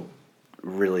people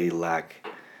really lack,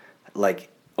 like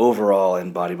overall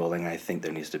in bodybuilding, I think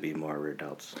there needs to be more rear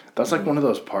delts. That's like one of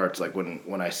those parts, like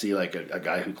when I see like a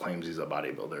guy who claims he's a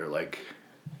bodybuilder, like,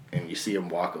 and you see him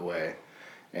walk away,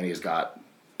 and he's got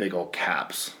big old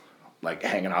caps, like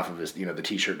hanging off of his, the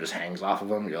t-shirt just hangs off of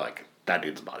him. You're like, that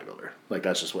dude's a bodybuilder. Like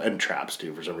that's just and traps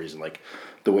too for some reason, like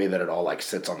the way that it all like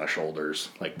sits on the shoulders,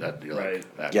 like that. You're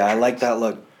like, that Yeah, I like traps. that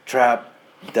look. Trap,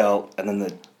 delt, and then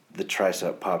the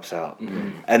tricep pops out.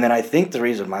 And then I think the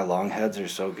reason my long heads are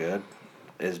so good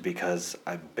is because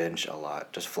I bench a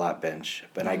lot, just flat bench.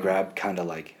 But I grab kind of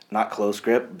like, not close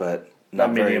grip, but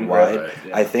not very medium wide. grip, right,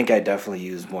 yeah. I think I definitely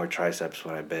use more triceps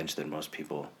when I bench than most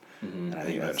people. And I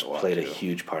think You that's bench a lot, played a too.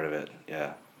 huge part of it,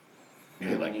 yeah.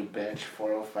 And when you bench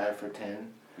 405 for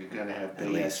 10, you're going to have big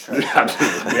least. ass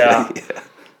triceps. Yeah.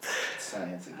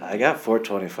 Science again. I got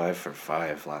 425 for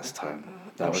 5 last time.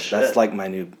 That's shit. like my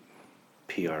new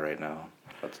PR right now.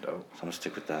 That's dope. So I'm gonna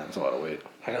stick with that. That's a lot of weight.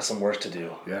 I got some work to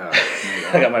do. Yeah.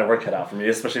 I got my work cut out for me,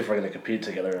 especially if we're going to compete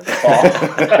together in the fall.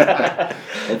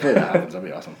 Hopefully that happens. That'd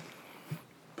be awesome.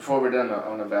 Before we're done, I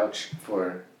want to vouch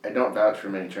for... I don't vouch for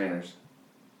many trainers.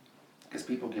 Because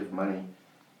people give money.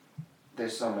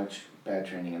 There's so much bad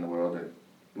training in the world at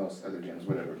most other gyms,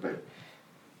 whatever. But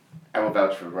I will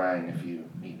vouch for Ryan if you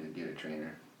need to get a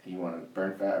trainer. You want to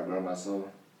burn fat or grow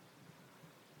muscle,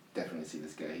 definitely see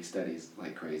this guy. He studies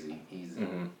like crazy. He's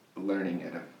learning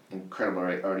at an incredible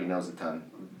rate, already knows a ton.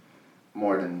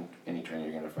 More than any trainer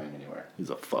you're going to find anywhere. He's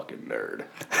a fucking nerd.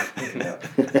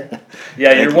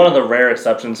 Yeah, you're one of the rare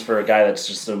exceptions for a guy that's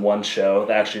just in one show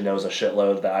that actually knows a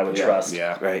shitload that I would trust.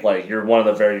 Yeah. Right. Like, you're one of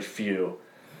the very few.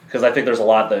 Because I think there's a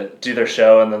lot that do their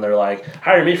show and then they're like,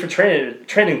 hire me for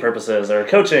training purposes or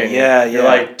coaching. Yeah, You're yeah.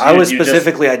 like, I was dude, you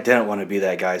specifically, I didn't want to be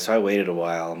that guy, so I waited a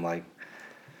while. I'm like,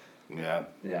 Yeah.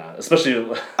 Yeah,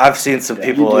 especially. I've seen some Yeah,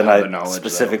 people, you do and have the I knowledge,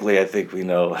 specifically, I think we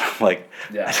know. I'm like,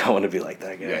 Yeah. I don't want to be like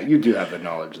that guy. Yeah, you do have the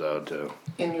knowledge though too.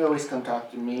 And you always come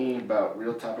talk to me about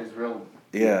real topics,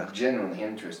 Yeah. genuinely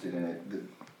interested in it.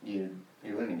 You're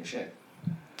learning your shit.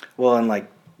 Well, and like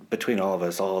between all of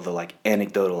us, all the like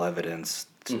anecdotal evidence,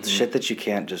 shit that you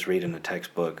can't just read in a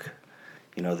textbook,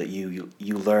 you know, that you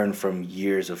learn from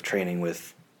years of training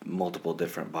with multiple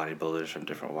different bodybuilders from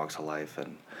different walks of life,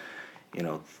 and you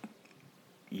know,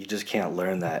 you just can't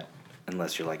learn that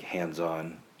unless you're like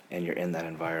hands-on and you're in that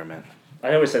environment.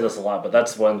 I always say this a lot, but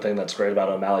that's one thing that's great about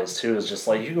O'Malley's too, is just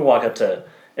like you can walk up to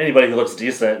anybody who looks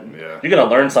decent, Yeah. you're gonna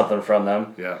learn something from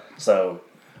them. Yeah. So,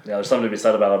 yeah, there's something to be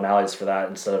said about O'Malley's for that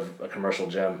instead of a commercial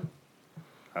gym.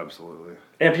 Absolutely.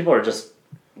 And people are just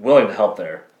willing to help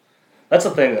there. That's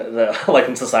the thing that like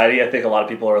in society, I think a lot of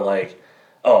people are like,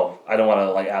 oh, I don't want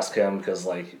to like ask him because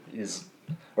like he's,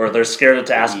 or they're scared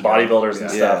to ask bodybuilders and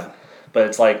stuff. Yeah. But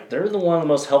it's like they're one of the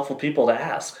most helpful people to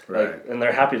ask, Right. like, and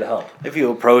they're happy to help. If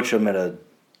you approach them at a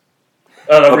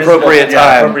Appropriate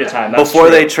time that's before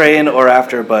true. they train or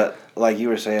after, but like you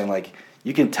were saying, like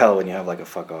you can tell when you have like a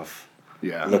fuck off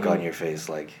Yeah. look on your face,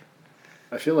 like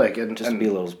I feel like just be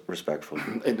a little respectful.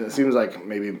 it seems like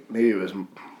maybe it was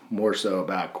more so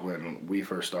back when we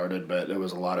first started, but it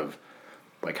was a lot of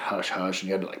like hush hush, and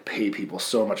you had to like pay people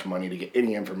so much money to get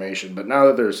any information. But now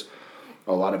that there's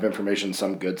a lot of information,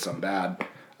 some good, some bad,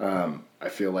 I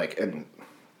feel like, and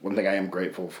one thing I am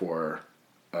grateful for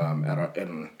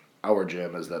in our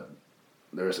gym is that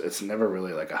it's never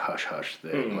really like a hush hush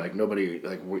thing. Like nobody,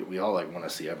 like we all like want to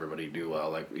see everybody do well.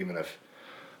 Like even if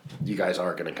you guys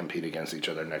are going to compete against each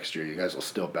other next year, you guys will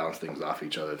still bounce things off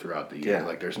each other throughout the year. Yeah.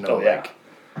 Like there's no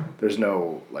there's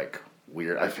no like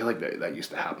weird. I feel like that used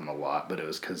to happen a lot, but it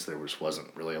was because there wasn't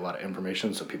really a lot of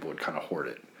information, so people would kind of hoard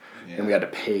it, and we had to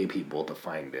pay people to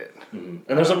find it. And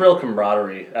there's a real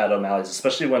camaraderie at O'Malley's,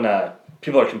 especially when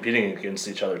people are competing against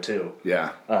each other too.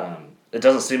 Yeah. It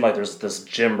doesn't seem like there's this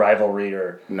gym rivalry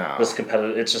or this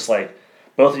competitive. It's just like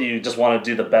both of you just want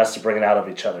to do the best to bring it out of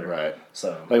each other. Right.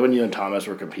 So like when you and Thomas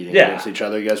were competing against each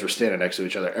other, you guys were standing next to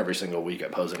each other every single week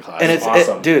at posing classes. And it's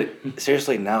awesome. dude,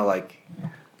 seriously now, like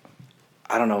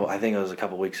I don't know, I think it was a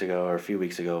couple weeks ago or a few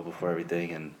weeks ago before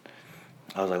everything, and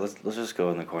I was like, let's just go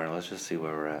in the corner, let's just see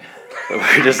where we're at.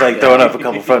 We're just like throwing up a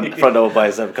couple front double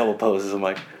bicep, a couple poses. I'm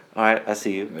like, all right, I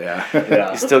see you.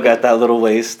 Yeah. You still got that little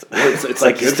waist. It's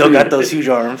like you still got those huge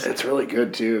arms. It's really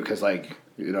good too, because like,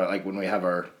 you know, like when we have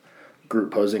our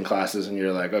group posing classes and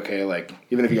you're like, okay, like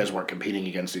even if you guys weren't competing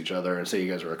against each other and say you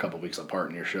guys were a couple weeks apart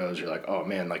in your shows, you're like, oh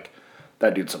man, like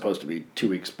that dude's supposed to be 2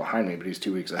 weeks behind me, but he's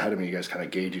 2 weeks ahead of me. You guys kind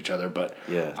of gauge each other. But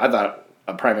yeah. I thought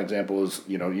a prime example is,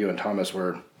 you know, you and Thomas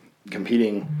were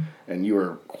competing and you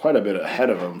were quite a bit ahead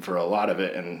of him for a lot of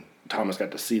it, and Thomas got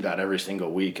to see that every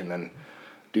single week. And then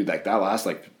dude, like that last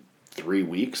like 3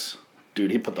 weeks,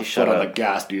 dude, he put the foot on the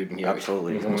gas, dude, and he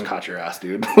almost caught your ass,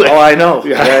 dude. Oh, I know.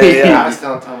 Yeah. I was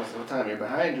telling Thomas all the time, you're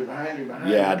behind.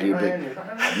 Yeah, dude,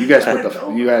 but you guys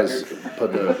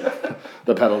put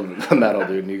the pedal to the metal,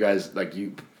 dude, and you guys like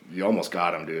you almost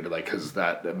got him, dude, like because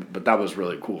but that was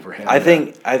really cool for him. I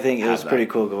think it was pretty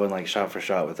cool going like shot for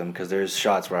shot with him, because there's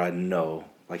shots where I know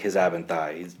like his ab and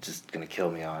thigh, he's just gonna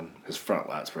kill me on. His front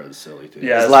lat spread is silly too.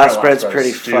 Yeah, his lat spread's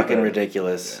pretty fucking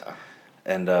ridiculous. Yeah.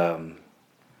 And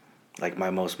like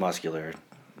my most muscular,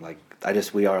 like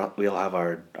we all have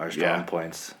our strong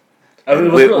points.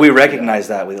 We recognize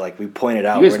that. We point it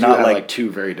out. You guys We're not have, like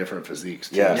two very different physiques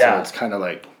too. Yeah. So it's kind of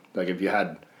like if you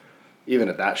had, even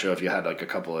at that show, if you had like a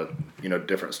couple of, you know,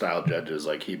 different style judges,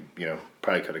 like he, you know,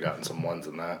 probably could have gotten some ones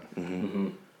in that.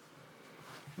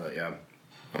 But yeah.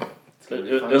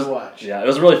 It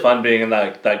was really fun being in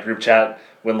that group chat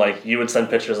when like you would send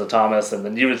pictures of Thomas and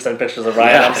then you would send pictures of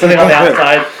Ryan. I'm sitting on the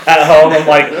outside at home. I'm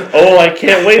like, oh, I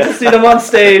can't wait to see them on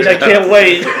stage. I can't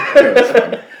wait.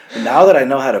 Now that I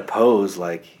know how to pose,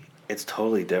 like it's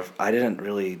totally different. I didn't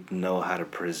really know how to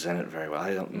present it very well.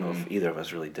 I don't know if either of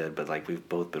us really did, but like we've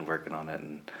both been working on it.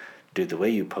 And dude, the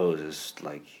way you pose is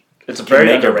like it's very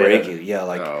make or break underrated. you. Yeah,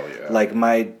 like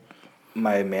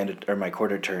my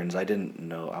quarter turns, I didn't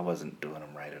know, I wasn't doing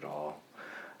them right at all,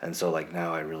 and so like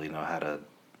now I really know how to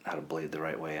blade the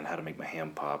right way and how to make my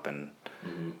hand pop and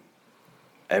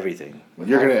everything.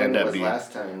 You're gonna end up being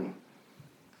last time.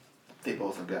 They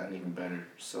both have gotten even better,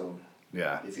 so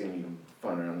yeah, it's gonna be even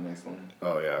funner on the next one.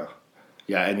 Oh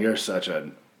yeah, and you're such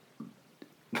an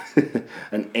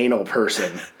anal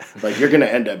person. Like you're gonna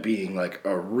end up being like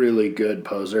a really good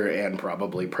poser and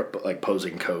probably like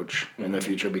posing coach in the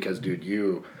future, because dude,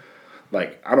 you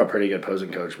like, I'm a pretty good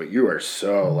posing coach, but you are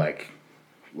so like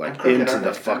like crooked into on the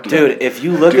it. fucking. Dude, if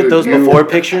you look at those before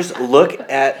pictures, look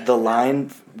at the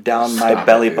line down my Stop it,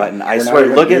 belly dude. button. I We're not swear,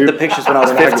 even- look at dude, the pictures when I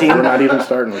was We're 15. not even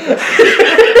starting with that.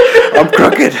 I'm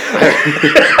crooked.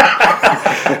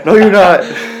 No, you're not.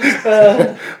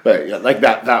 But yeah, like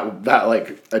that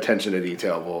like attention to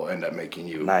detail will end up making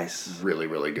you Nice. really,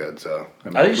 really good. So I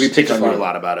I mean, think we you picked should on you a teach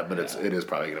lot about it, but it is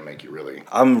probably gonna make you really.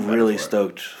 I'm better really for it.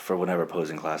 stoked for whenever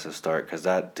posing classes start because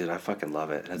dude, I fucking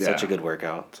love it. It's such a Yeah. good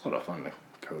workout. It's a lot of fun to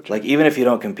coach. Like, even if you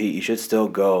don't compete, you should still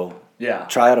go Yeah.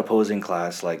 try out a posing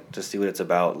class, like, just see what it's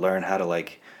about, learn how to,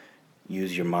 like,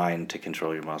 use your mind to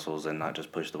control your muscles and not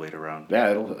just push the weight around. Yeah,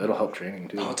 it'll help training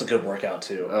too. Oh, it's a good workout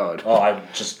too. Oh, I'm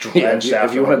just Yeah, drenched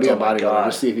if you want to be a afterwards. Oh my bodybuilder, God.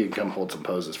 just see if you can come hold some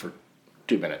poses for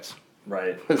 2 minutes.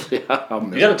 Right. See how You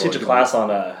miserable got to teach it a can class on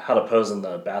how to pose in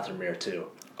the bathroom mirror too.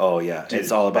 Oh, yeah. Dude,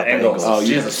 it's all about the the angles. angles. Oh,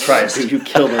 Jesus Christ. You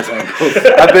kill those ankles.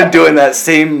 I've been doing that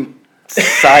same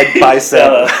side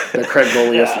bicep. The Craig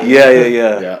Goliath. Yeah.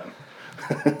 Yeah.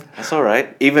 That's all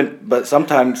right. But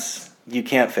sometimes you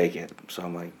can't fake it. So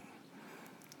I'm like,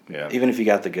 Yeah. even if you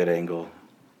got the good angle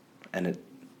and it,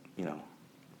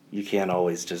 you can't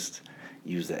always just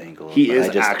use the angle. He But is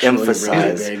I just actually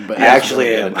emphasize. really big, but I actually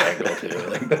really am. good at the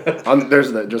angle too. Like,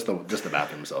 there's just the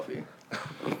bathroom selfie.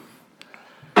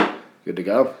 Good to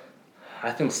go.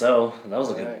 I think so. That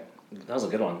was a good. Alright. That was a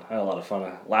good one. I had a lot of fun.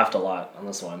 I laughed a lot on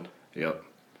this one. Yep.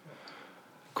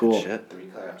 Cool. Shit. 3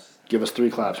 claps. Give us 3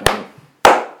 claps, man.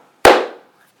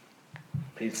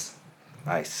 Peace.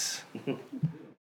 Nice.